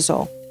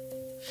Riluzole.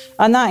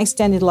 And that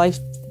extended life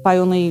by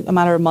only a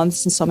matter of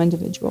months in some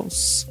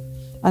individuals.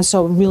 And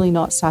so really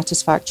not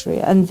satisfactory.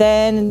 And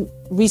then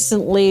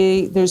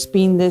recently there's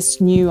been this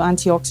new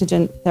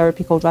antioxidant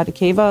therapy called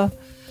Radicava,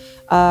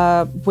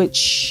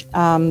 which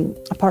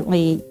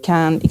apparently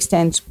can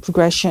extend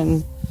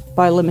progression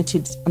by a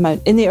limited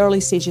amount in the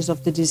early stages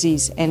of the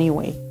disease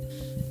anyway.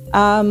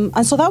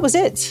 And so that was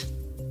it.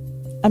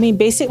 I mean,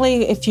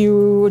 basically, if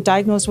you were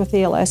diagnosed with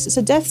ALS, it's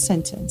a death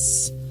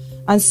sentence.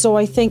 And so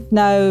I think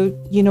now,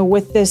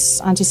 with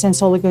this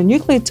antisense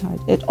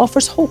oligonucleotide, it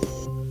offers hope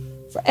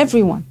for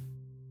everyone.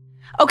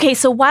 Okay,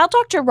 so while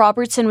Dr.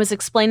 Robertson was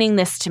explaining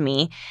this to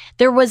me,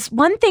 there was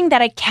one thing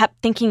that I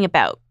kept thinking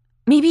about.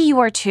 Maybe you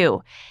are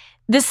too.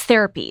 This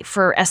therapy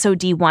for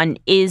SOD1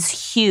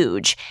 is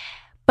huge.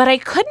 But I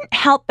couldn't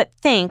help but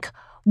think,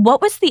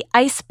 what was the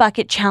Ice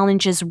Bucket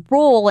Challenge's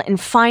role in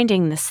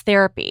finding this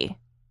therapy?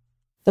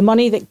 The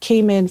money that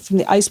came in from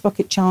the Ice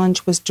Bucket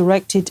Challenge was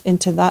directed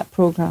into that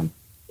program.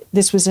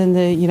 This was in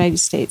the United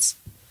States.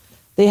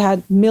 They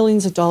had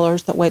millions of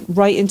dollars that went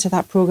right into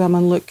that program,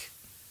 and look,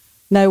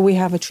 now we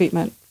have a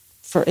treatment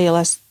for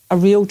ALS, a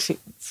real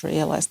treatment for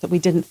ALS that we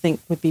didn't think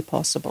would be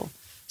possible.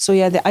 So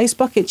yeah, the Ice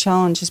Bucket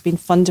Challenge has been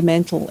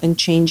fundamental in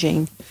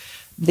changing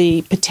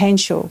the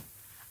potential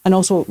and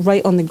also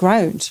right on the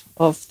ground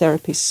of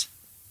therapies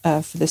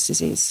for this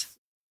disease.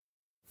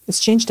 It's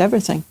changed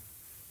everything.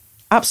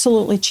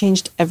 Absolutely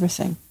changed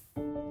everything.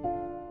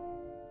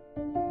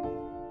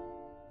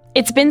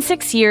 It's been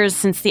 6 years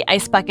since the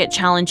Ice Bucket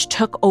Challenge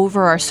took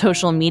over our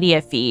social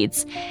media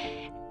feeds.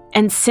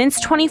 And since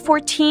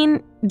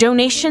 2014,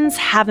 donations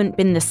haven't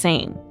been the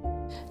same.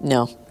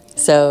 No.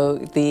 So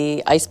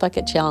the Ice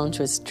Bucket Challenge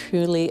was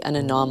truly an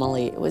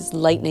anomaly. It was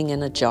lightning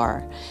in a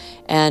jar.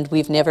 And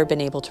we've never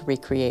been able to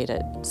recreate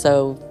it.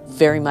 So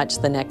very much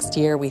the next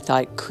year we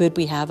thought, could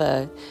we have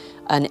an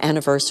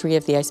anniversary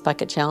of the Ice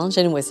Bucket Challenge?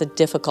 And it was a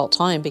difficult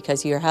time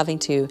because you're having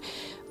to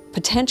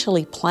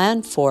potentially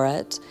plan for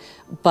it,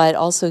 but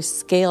also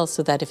scale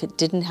so that if it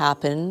didn't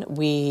happen,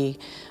 we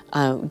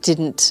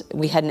hadn't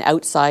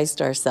outsized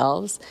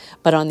ourselves.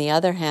 But on the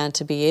other hand,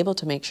 to be able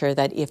to make sure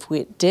that if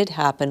it did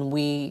happen,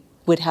 we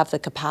would have the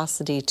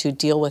capacity to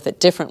deal with it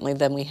differently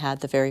than we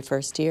had the very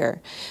first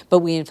year. But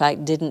we, in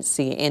fact, didn't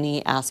see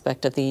any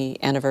aspect of the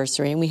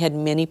anniversary, and we had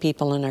many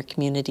people in our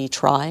community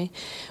try.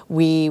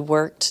 We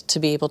worked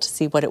to be able to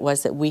see what it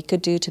was that we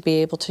could do to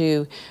be able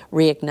to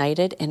reignite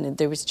it, and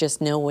there was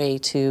just no way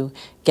to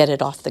get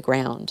it off the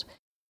ground.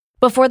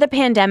 Before the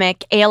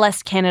pandemic,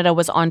 ALS Canada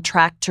was on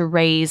track to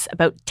raise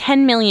about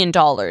 $10 million in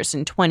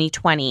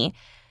 2020.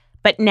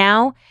 But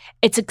now,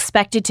 it's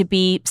expected to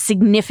be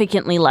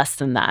significantly less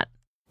than that.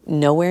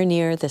 Nowhere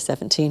near the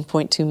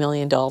 $17.2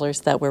 million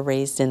that were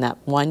raised in that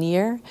 1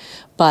 year,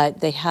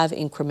 but they have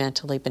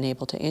incrementally been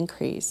able to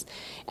increase.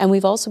 And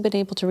we've also been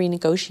able to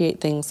renegotiate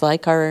things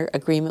like our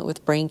agreement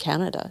with Brain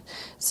Canada,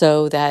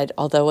 so that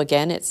although,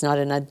 again, it's not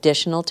an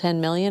additional $10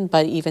 million,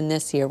 but even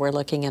this year we're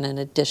looking at an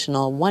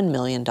additional $1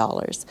 million.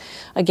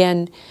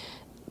 Again,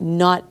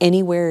 not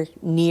anywhere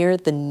near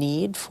the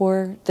need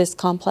for this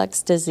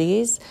complex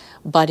disease,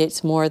 but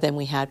it's more than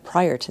we had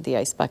prior to the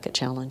Ice Bucket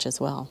Challenge as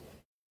well.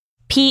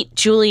 Pete,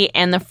 Julie,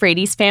 and the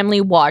Frates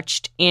family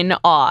watched in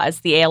awe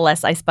as the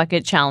ALS Ice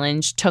Bucket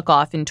Challenge took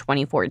off in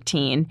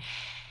 2014.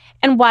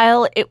 And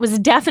while it was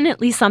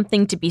definitely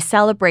something to be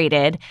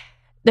celebrated,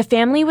 the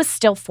family was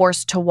still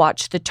forced to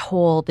watch the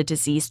toll the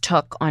disease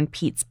took on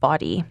Pete's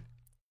body.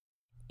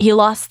 He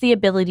lost the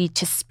ability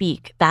to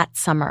speak that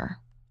summer.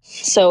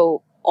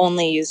 So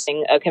only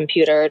using a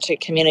computer to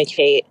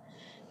communicate,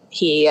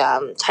 he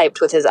typed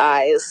with his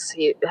eyes.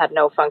 He had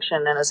no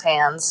function in his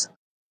hands.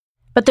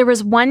 But there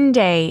was one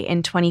day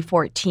in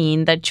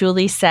 2014 that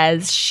Julie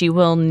says she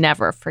will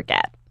never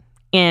forget.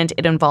 And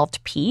it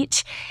involved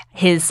Pete,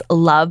 his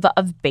love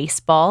of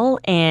baseball,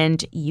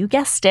 and you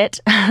guessed it,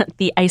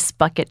 the Ice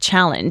Bucket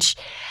Challenge.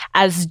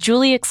 As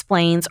Julie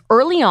explains,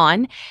 early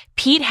on,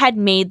 Pete had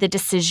made the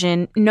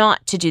decision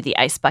not to do the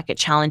Ice Bucket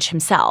Challenge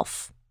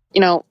himself.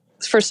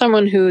 For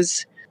someone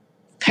who's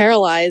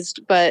paralyzed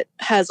but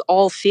has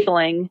all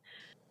feeling,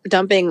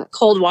 dumping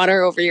cold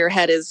water over your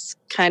head is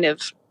kind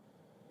of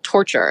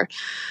torture.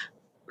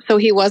 So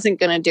he wasn't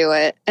going to do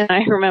it. And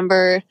I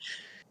remember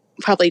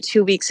probably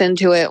 2 weeks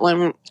into it,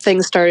 when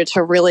things started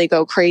to really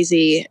go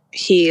crazy,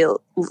 he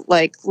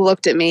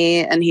looked at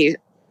me, and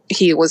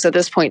he was at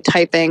this point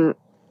typing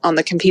on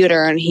the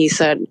computer, and he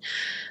said,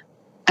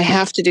 "I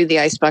have to do the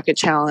Ice Bucket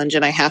Challenge,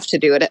 and I have to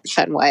do it at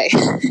Fenway."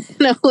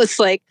 And I was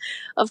like,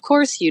 "Of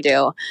course you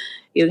do.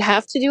 You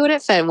have to do it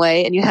at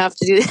Fenway, and you have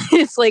to do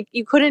it's like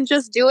you couldn't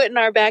just do it in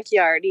our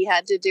backyard. He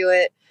had to do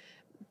it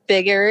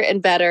bigger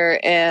and better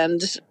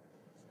and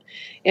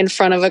in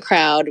front of a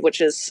crowd," which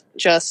is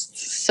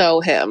just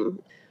so him.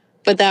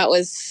 But that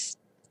was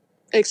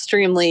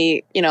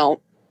extremely,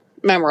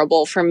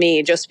 memorable for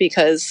me, just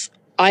because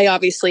I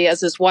obviously,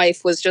 as his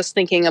wife, was just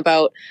thinking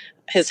about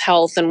his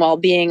health and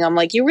well-being. I'm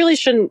like, you really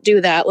shouldn't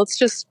do that. Let's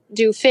just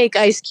do fake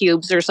ice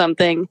cubes or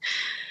something.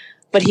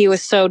 But he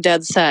was so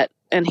dead set,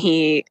 and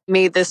he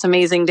made this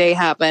amazing day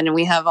happen. And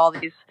we have all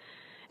these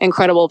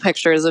incredible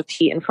pictures of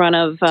Pete in front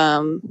of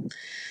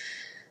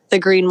the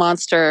green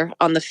monster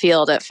on the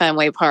field at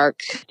Fenway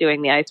Park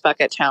doing the Ice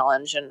Bucket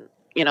Challenge. And,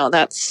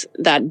 that's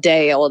that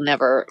day I will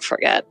never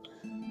forget.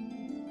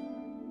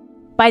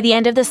 By the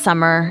end of the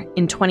summer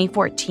in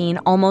 2014,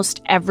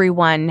 almost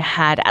everyone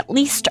had at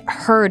least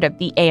heard of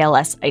the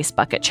ALS Ice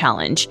Bucket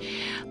Challenge.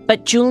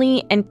 But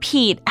Julie and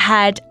Pete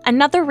had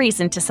another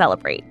reason to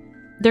celebrate: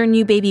 their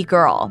new baby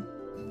girl.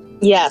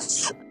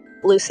 Yes,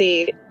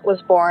 Lucy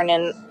was born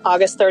in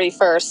August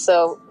 31st,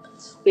 so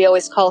we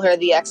always call her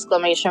the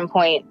exclamation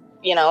point,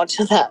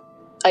 to that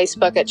Ice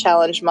Bucket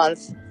Challenge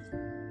month.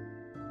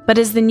 But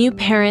as the new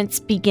parents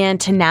began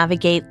to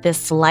navigate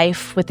this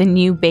life with a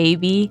new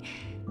baby,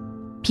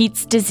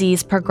 Pete's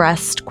disease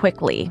progressed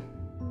quickly.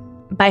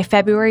 By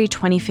February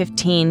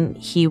 2015,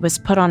 he was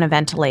put on a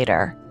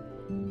ventilator.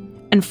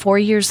 And 4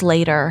 years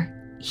later,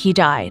 he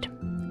died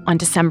on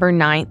December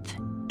 9th,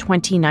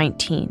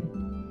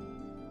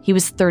 2019. He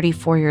was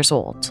 34 years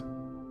old.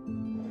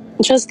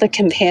 Just the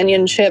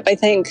companionship, I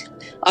think,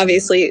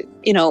 obviously,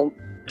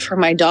 for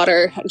my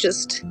daughter,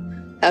 just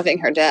having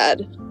her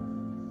dad.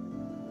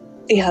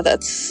 Yeah,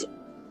 that's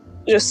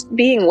just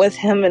being with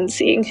him and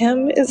seeing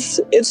him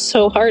it's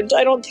so hard.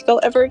 I don't think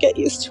I'll ever get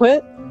used to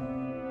it.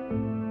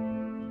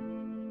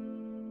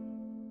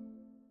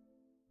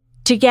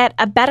 To get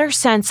a better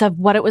sense of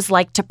what it was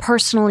like to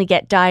personally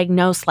get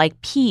diagnosed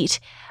like Pete,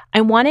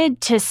 I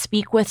wanted to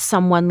speak with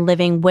someone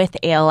living with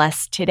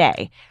ALS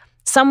today,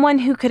 someone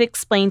who could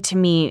explain to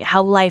me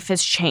how life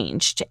has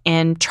changed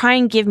and try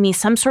and give me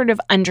some sort of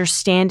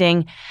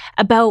understanding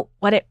about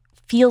what it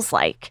feels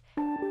like.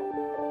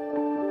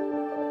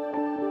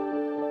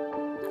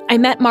 I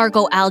met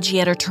Margot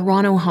Algie at her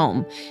Toronto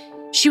home.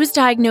 She was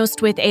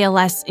diagnosed with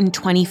ALS in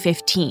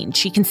 2015.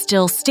 She can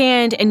still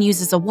stand and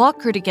uses a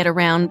walker to get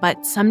around,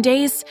 but some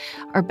days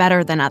are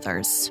better than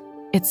others.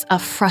 It's a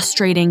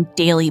frustrating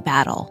daily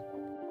battle.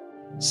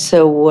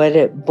 So what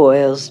it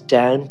boils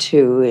down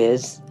to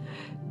is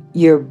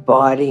your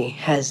body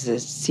has a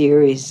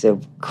series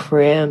of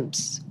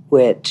cramps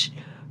which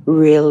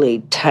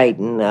really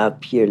tighten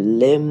up your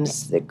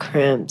limbs. The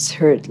cramps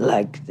hurt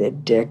like the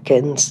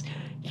dickens.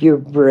 Your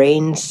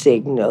brain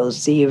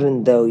signals,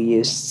 even though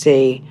you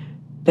say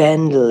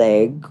bend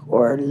leg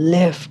or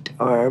lift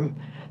arm,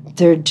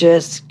 they're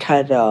just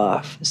cut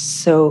off.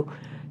 So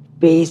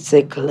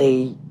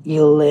basically,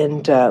 you'll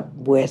end up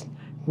with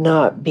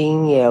not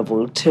being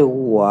able to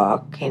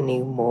walk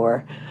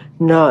anymore,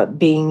 not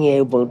being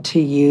able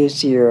to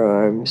use your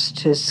arms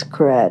to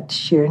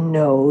scratch your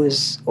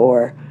nose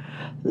or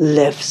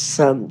lift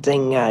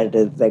something out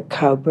of the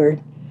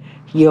cupboard.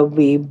 You'll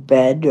be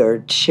bed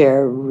or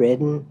chair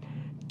ridden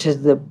to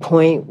the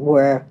point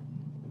where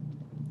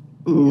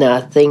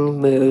nothing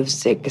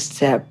moves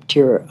except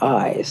your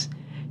eyes.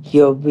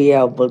 You'll be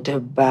able to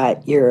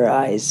bat your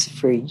eyes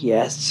for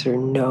yes or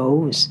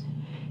no's,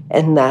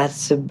 and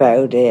that's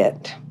about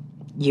it.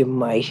 You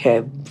might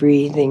have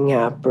breathing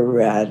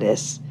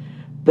apparatus,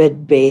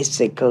 but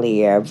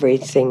basically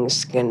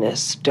everything's gonna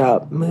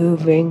stop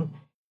moving.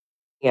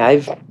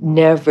 I've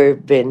never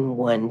been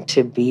one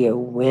to be a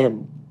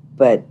wimp,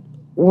 but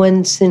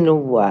once in a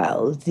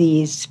while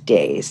these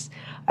days,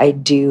 I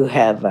do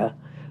have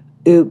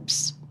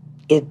oops,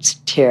 it's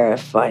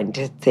terrifying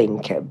to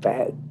think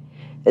about,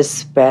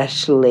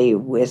 especially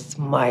with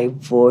my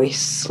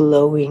voice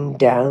slowing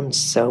down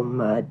so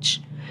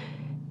much.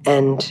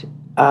 And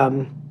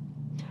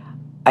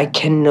I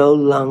can no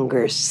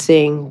longer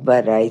sing,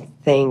 but I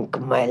thank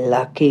my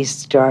lucky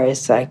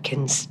stars I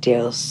can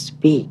still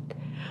speak.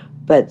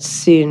 But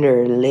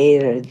sooner or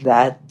later,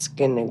 that's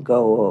going to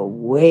go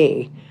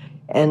away.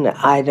 And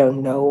I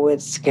don't know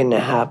what's going to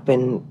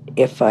happen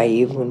if I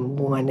even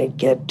want to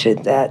get to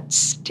that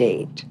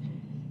state.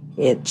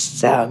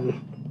 It's,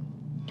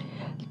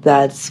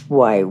 that's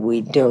why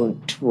we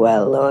don't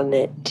dwell on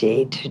it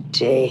day to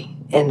day.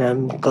 And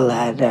I'm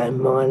glad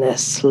I'm on a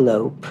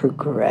slow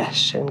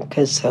progression,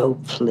 because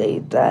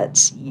hopefully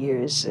that's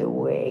years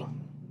away.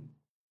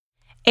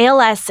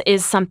 ALS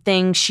is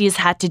something she's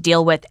had to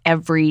deal with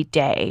every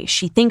day.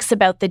 She thinks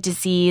about the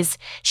disease.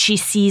 She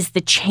sees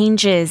the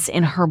changes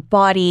in her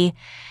body.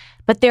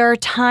 But there are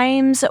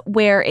times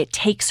where it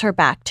takes her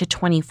back to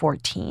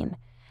 2014.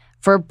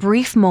 For a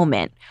brief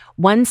moment,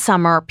 one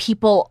summer,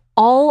 people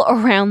all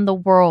around the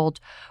world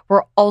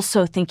were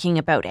also thinking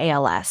about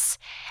ALS,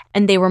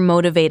 and they were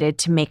motivated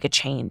to make a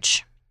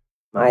change.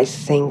 I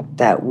think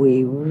that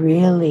we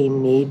really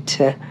need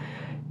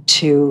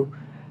to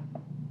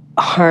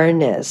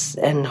harness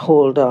and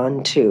hold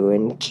on to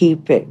and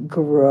keep it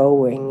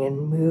growing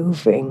and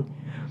moving.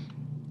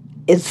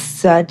 It's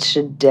such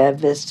a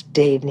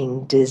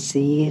devastating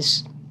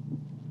disease.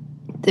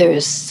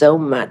 There's so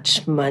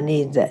much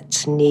money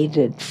that's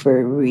needed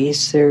for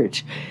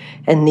research,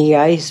 and the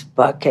Ice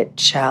Bucket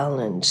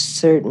Challenge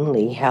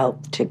certainly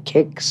helped to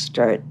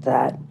kickstart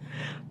that.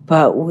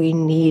 but we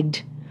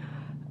need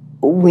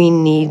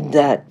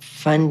that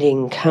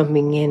funding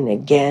coming in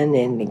again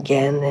and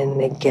again and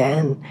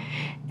again.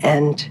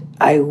 And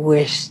I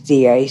wish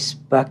the Ice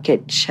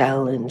Bucket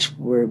Challenge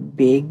were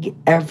big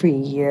every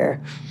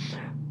year,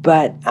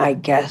 but I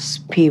guess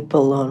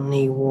people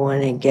only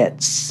want to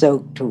get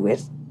soaked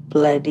with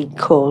bloody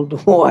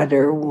cold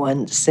water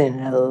once in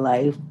a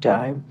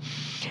lifetime.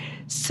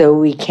 So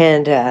we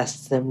can't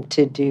ask them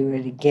to do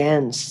it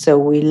again. So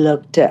we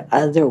looked at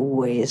other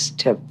ways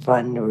to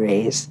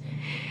fundraise.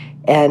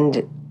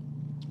 And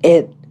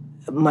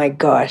my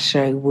gosh,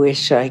 I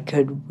wish I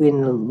could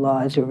win a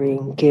lottery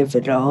and give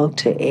it all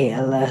to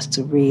ALS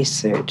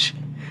research.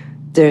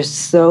 They're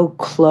so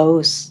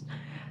close.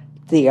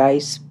 The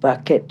Ice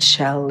Bucket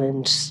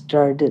Challenge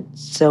started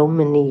so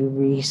many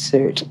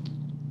research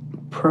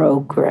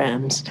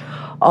programs,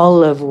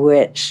 all of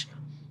which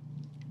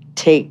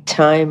take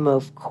time,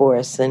 of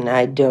course, and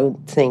I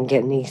don't think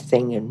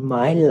anything in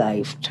my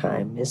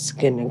lifetime is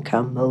going to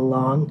come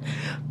along,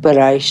 but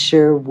I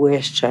sure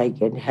wish I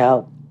could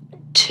help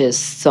to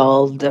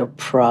solve the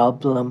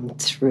problem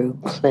through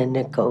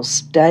clinical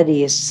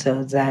studies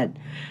so that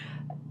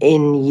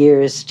in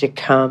years to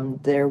come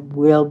there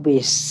will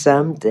be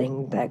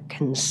something that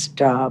can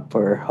stop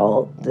or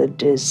halt the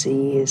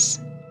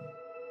disease.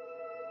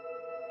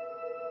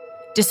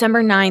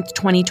 December 9th,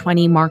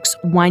 2020 marks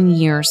 1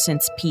 year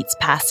since Pete's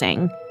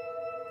passing.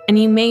 And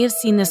you may have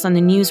seen this on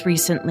the news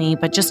recently,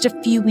 but just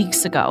a few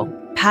weeks ago,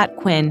 Pat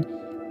Quinn,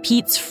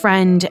 Pete's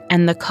friend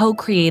and the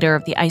co-creator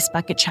of the Ice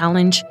Bucket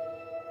Challenge,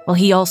 well,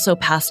 he also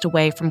passed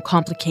away from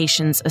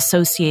complications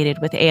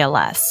associated with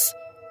ALS.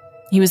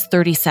 He was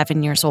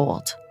 37 years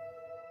old.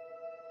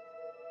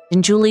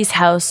 In Julie's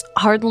house,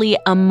 hardly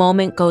a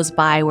moment goes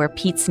by where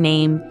Pete's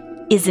name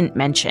isn't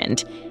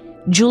mentioned.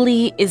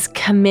 Julie is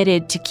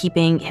committed to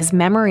keeping his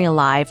memory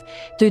alive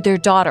through their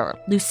daughter,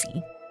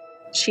 Lucy.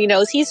 She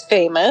knows he's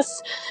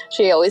famous.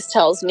 She always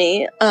tells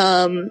me.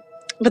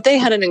 But they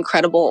had an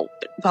incredible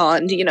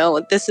bond. You know,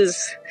 this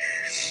is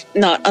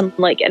not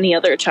unlike any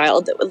other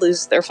child that would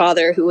lose their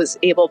father who was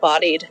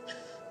able-bodied.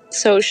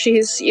 So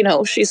she's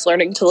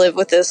learning to live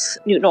with this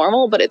new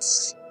normal, but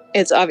it's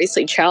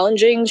obviously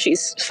challenging.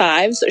 She's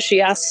 5, so she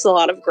asks a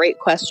lot of great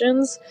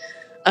questions.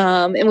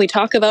 And we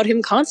talk about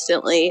him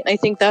constantly. I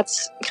think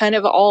that's kind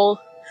of all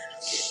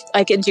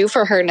I can do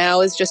for her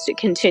now is just to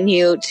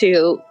continue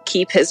to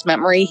keep his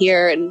memory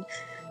here and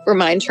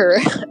remind her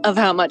of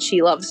how much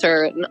he loves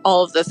her and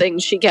all of the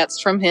things she gets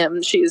from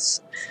him.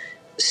 She's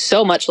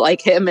so much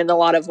like him in a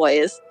lot of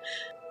ways.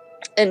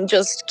 And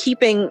just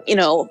keeping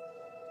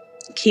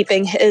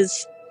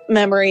his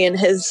memory and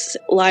his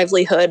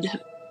livelihood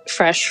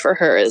fresh for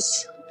her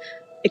is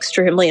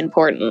extremely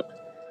important.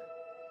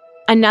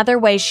 Another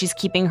way she's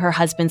keeping her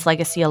husband's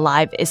legacy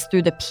alive is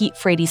through the Pete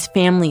Frates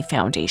Family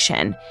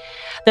Foundation.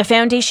 The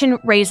foundation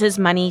raises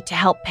money to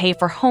help pay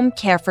for home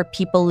care for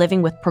people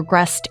living with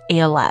progressed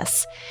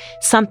ALS,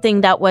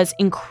 something that was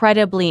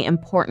incredibly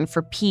important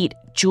for Pete,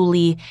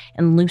 Julie,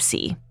 and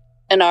Lucy.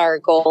 And our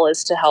goal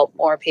is to help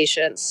more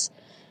patients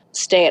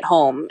stay at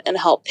home and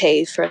help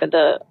pay for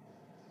the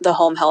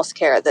home health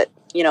care that,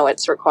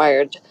 it's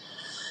required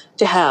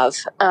to have.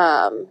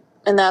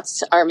 And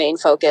that's our main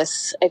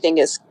focus, I think,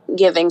 is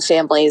giving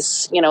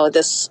families,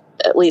 this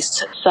at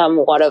least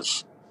somewhat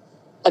of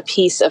a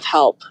piece of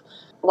help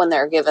when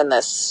they're given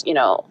this,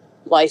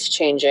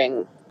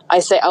 life-changing.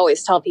 I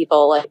always tell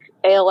people, like,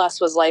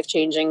 ALS was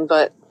life-changing,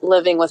 but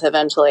living with a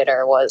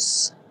ventilator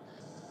was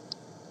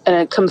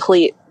a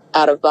complete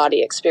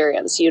out-of-body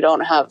experience. You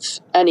don't have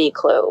any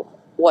clue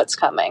what's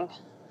coming.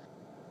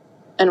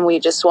 And we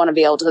just want to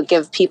be able to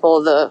give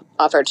people the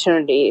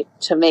opportunity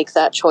to make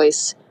that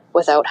choice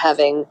without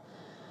having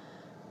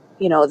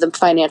the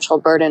financial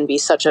burden be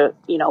such a,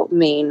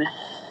 main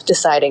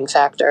deciding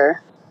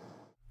factor.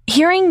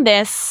 Hearing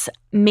this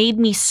made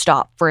me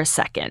stop for a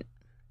second.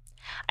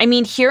 I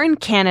mean, here in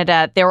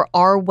Canada, there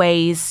are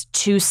ways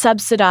to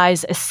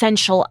subsidize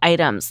essential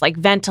items like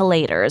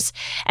ventilators,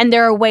 and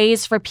there are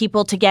ways for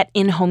people to get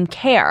in-home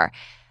care.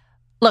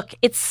 Look,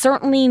 it's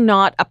certainly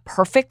not a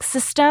perfect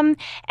system,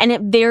 and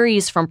it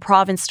varies from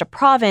province to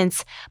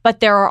province, but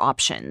there are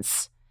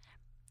options.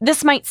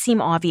 This might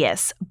seem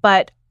obvious,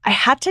 but I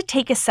had to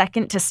take a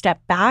second to step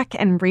back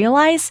and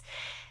realize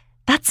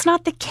that's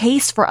not the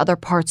case for other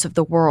parts of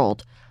the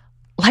world,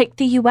 like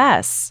the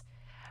US.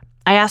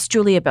 I asked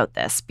Julie about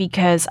this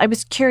because I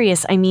was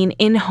curious. I mean,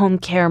 in-home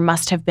care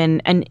must have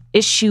been an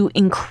issue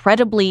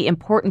incredibly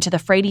important to the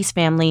Frates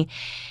family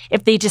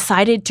if they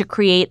decided to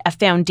create a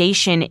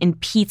foundation in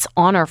Pete's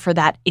honor for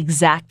that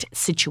exact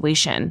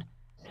situation.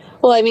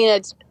 Well, I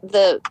mean,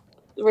 the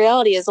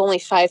reality is only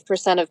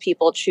 5% of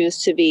people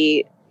choose to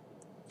be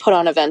put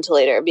on a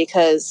ventilator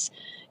because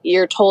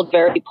you're told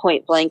very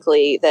point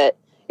blankly that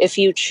if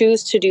you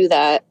choose to do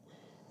that,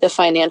 the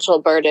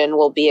financial burden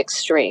will be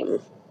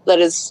extreme.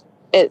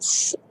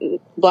 It's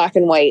black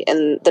and white,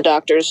 and the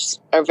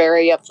doctors are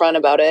very upfront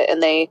about it.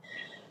 And they,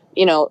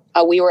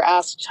 we were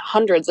asked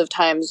hundreds of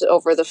times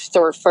over the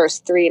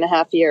first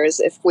 3.5 years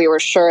if we were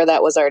sure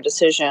that was our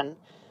decision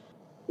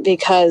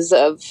because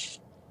of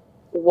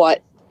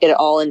what it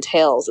all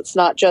entails. It's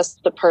not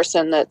just the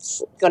person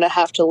that's going to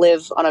have to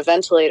live on a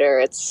ventilator.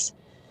 It's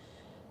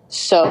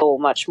so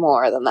much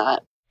more than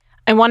that.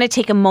 I want to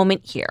take a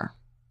moment here.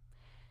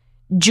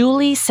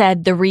 Julie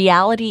said the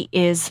reality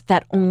is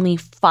that only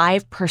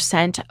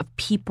 5% of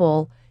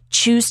people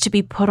choose to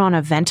be put on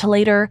a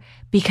ventilator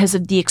because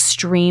of the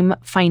extreme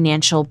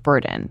financial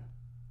burden.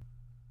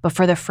 But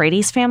for the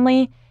Frates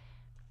family,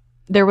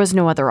 there was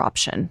no other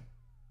option.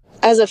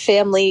 As a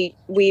family,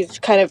 we've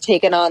kind of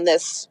taken on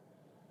this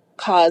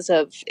cause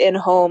of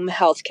in-home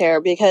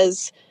healthcare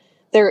because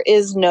there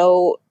is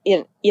no,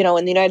 in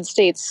the United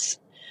States,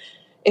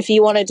 if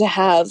you wanted to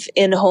have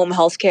in-home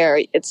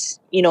healthcare, it's,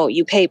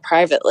 you pay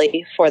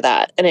privately for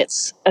that. And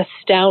it's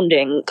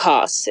astounding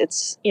costs.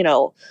 It's,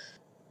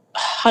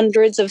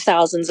 hundreds of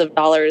thousands of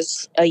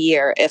dollars a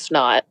year, if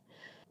not.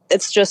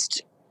 It's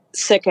just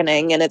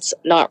sickening, and it's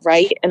not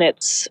right. And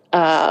it's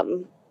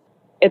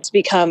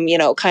become,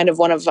 kind of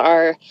one of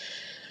our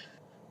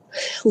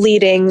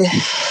leading,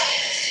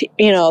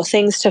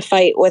 things to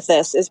fight with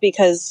this, is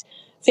because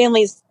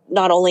families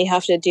not only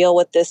have to deal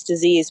with this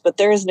disease, but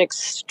there is an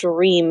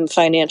extreme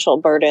financial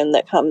burden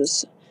that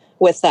comes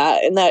with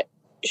that. And that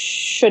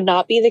should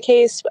not be the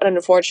case, but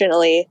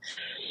unfortunately,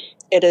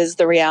 it is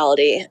the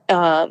reality.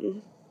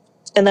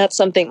 And that's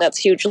something that's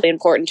hugely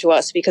important to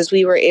us, because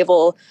we were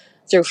able,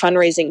 through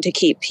fundraising, to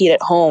keep Pete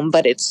at home,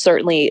 but it's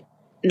certainly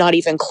not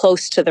even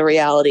close to the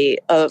reality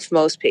of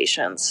most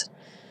patients.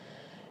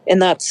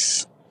 And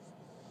that's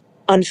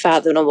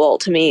unfathomable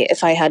to me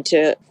if I had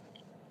to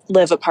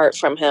live apart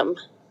from him.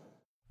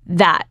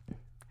 That,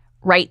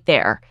 right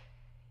there,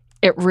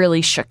 it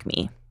really shook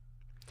me.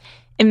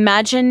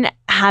 Imagine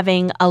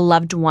having a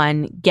loved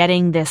one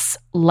getting this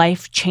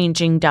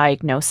life-changing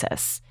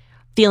diagnosis,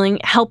 feeling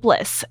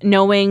helpless,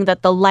 knowing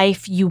that the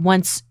life you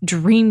once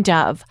dreamed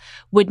of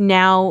would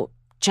now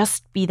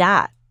just be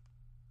that,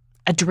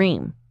 a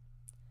dream.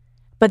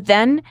 But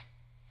then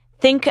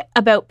think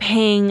about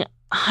paying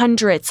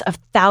hundreds of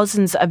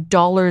thousands of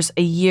dollars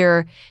a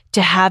year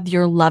to have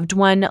your loved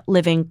one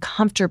living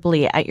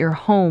comfortably at your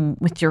home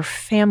with your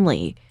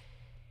family,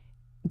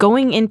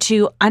 going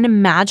into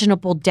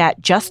unimaginable debt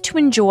just to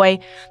enjoy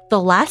the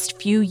last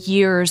few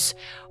years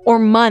or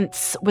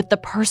months with the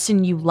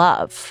person you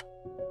love.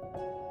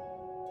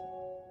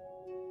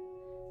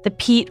 The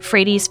Pete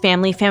Frates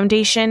Family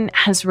Foundation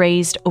has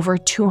raised over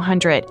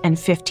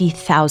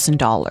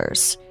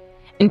 $250,000.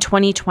 In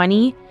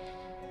 2020,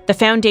 the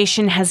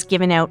foundation has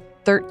given out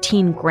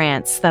 13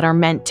 grants that are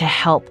meant to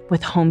help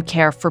with home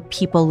care for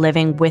people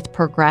living with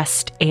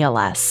progressed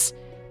ALS.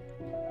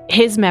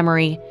 His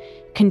memory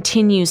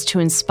continues to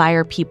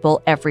inspire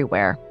people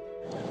everywhere.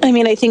 I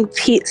mean, I think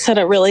Pete set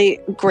a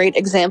really great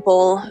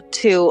example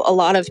to a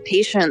lot of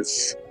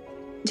patients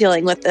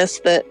dealing with this,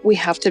 that we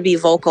have to be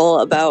vocal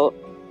about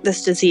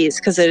this disease,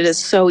 because it is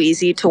so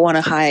easy to want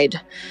to hide.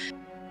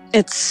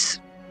 It's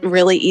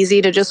really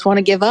easy to just want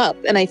to give up.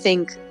 And I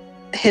think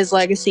his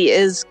legacy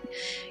is,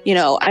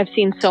 I've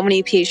seen so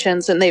many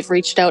patients, and they've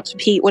reached out to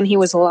Pete when he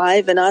was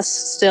alive, and us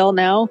still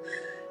now,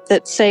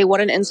 that say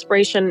what an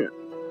inspiration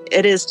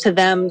it is to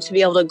them to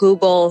be able to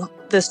Google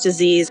this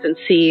disease and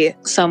see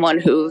someone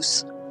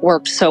who's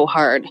worked so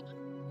hard.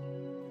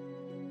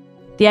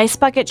 The Ice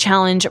Bucket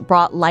Challenge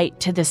brought light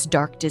to this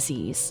dark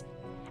disease.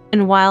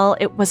 And while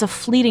it was a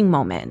fleeting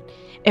moment,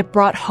 it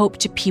brought hope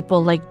to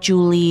people like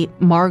Julie,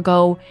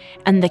 Margot,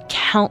 and the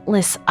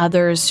countless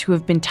others who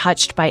have been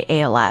touched by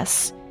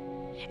ALS.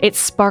 It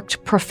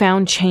sparked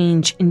profound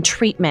change in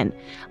treatment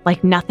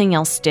like nothing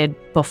else did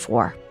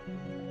before.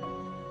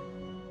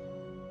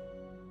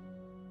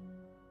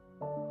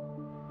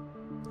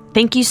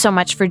 Thank you so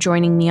much for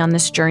joining me on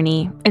this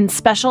journey, and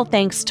special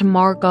thanks to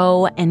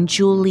Margot and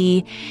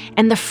Julie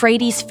and the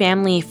Frates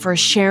family for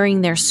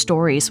sharing their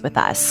stories with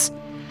us.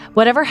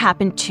 Whatever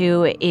Happened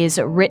To is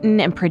written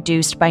and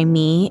produced by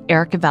me,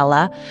 Erica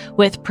Vela,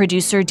 with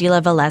producer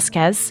Dila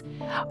Velasquez.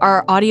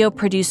 Our audio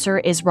producer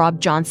is Rob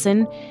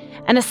Johnson,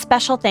 and a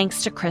special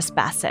thanks to Chris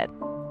Bassett.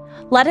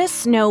 Let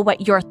us know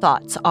what your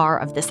thoughts are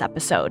of this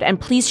episode, and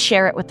please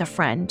share it with a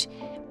friend.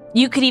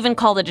 You could even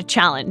call it a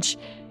challenge.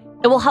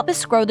 It will help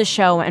us grow the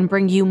show and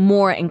bring you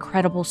more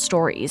incredible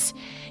stories.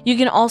 You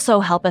can also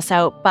help us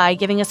out by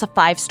giving us a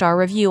 5-star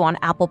review on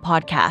Apple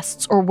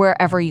Podcasts or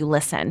wherever you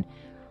listen.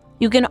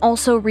 You can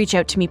also reach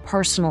out to me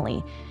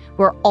personally.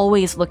 We're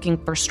always looking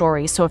for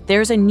stories, so if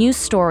there's a news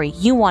story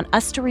you want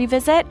us to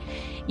revisit,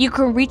 you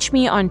can reach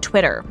me on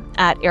Twitter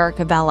at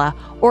Erica Vela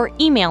or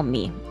email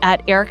me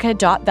at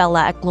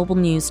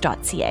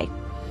erica.vela@globalnews.ca.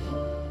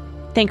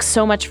 Thanks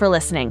so much for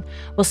listening.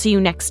 We'll see you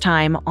next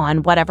time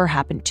on Whatever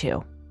Happened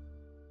To.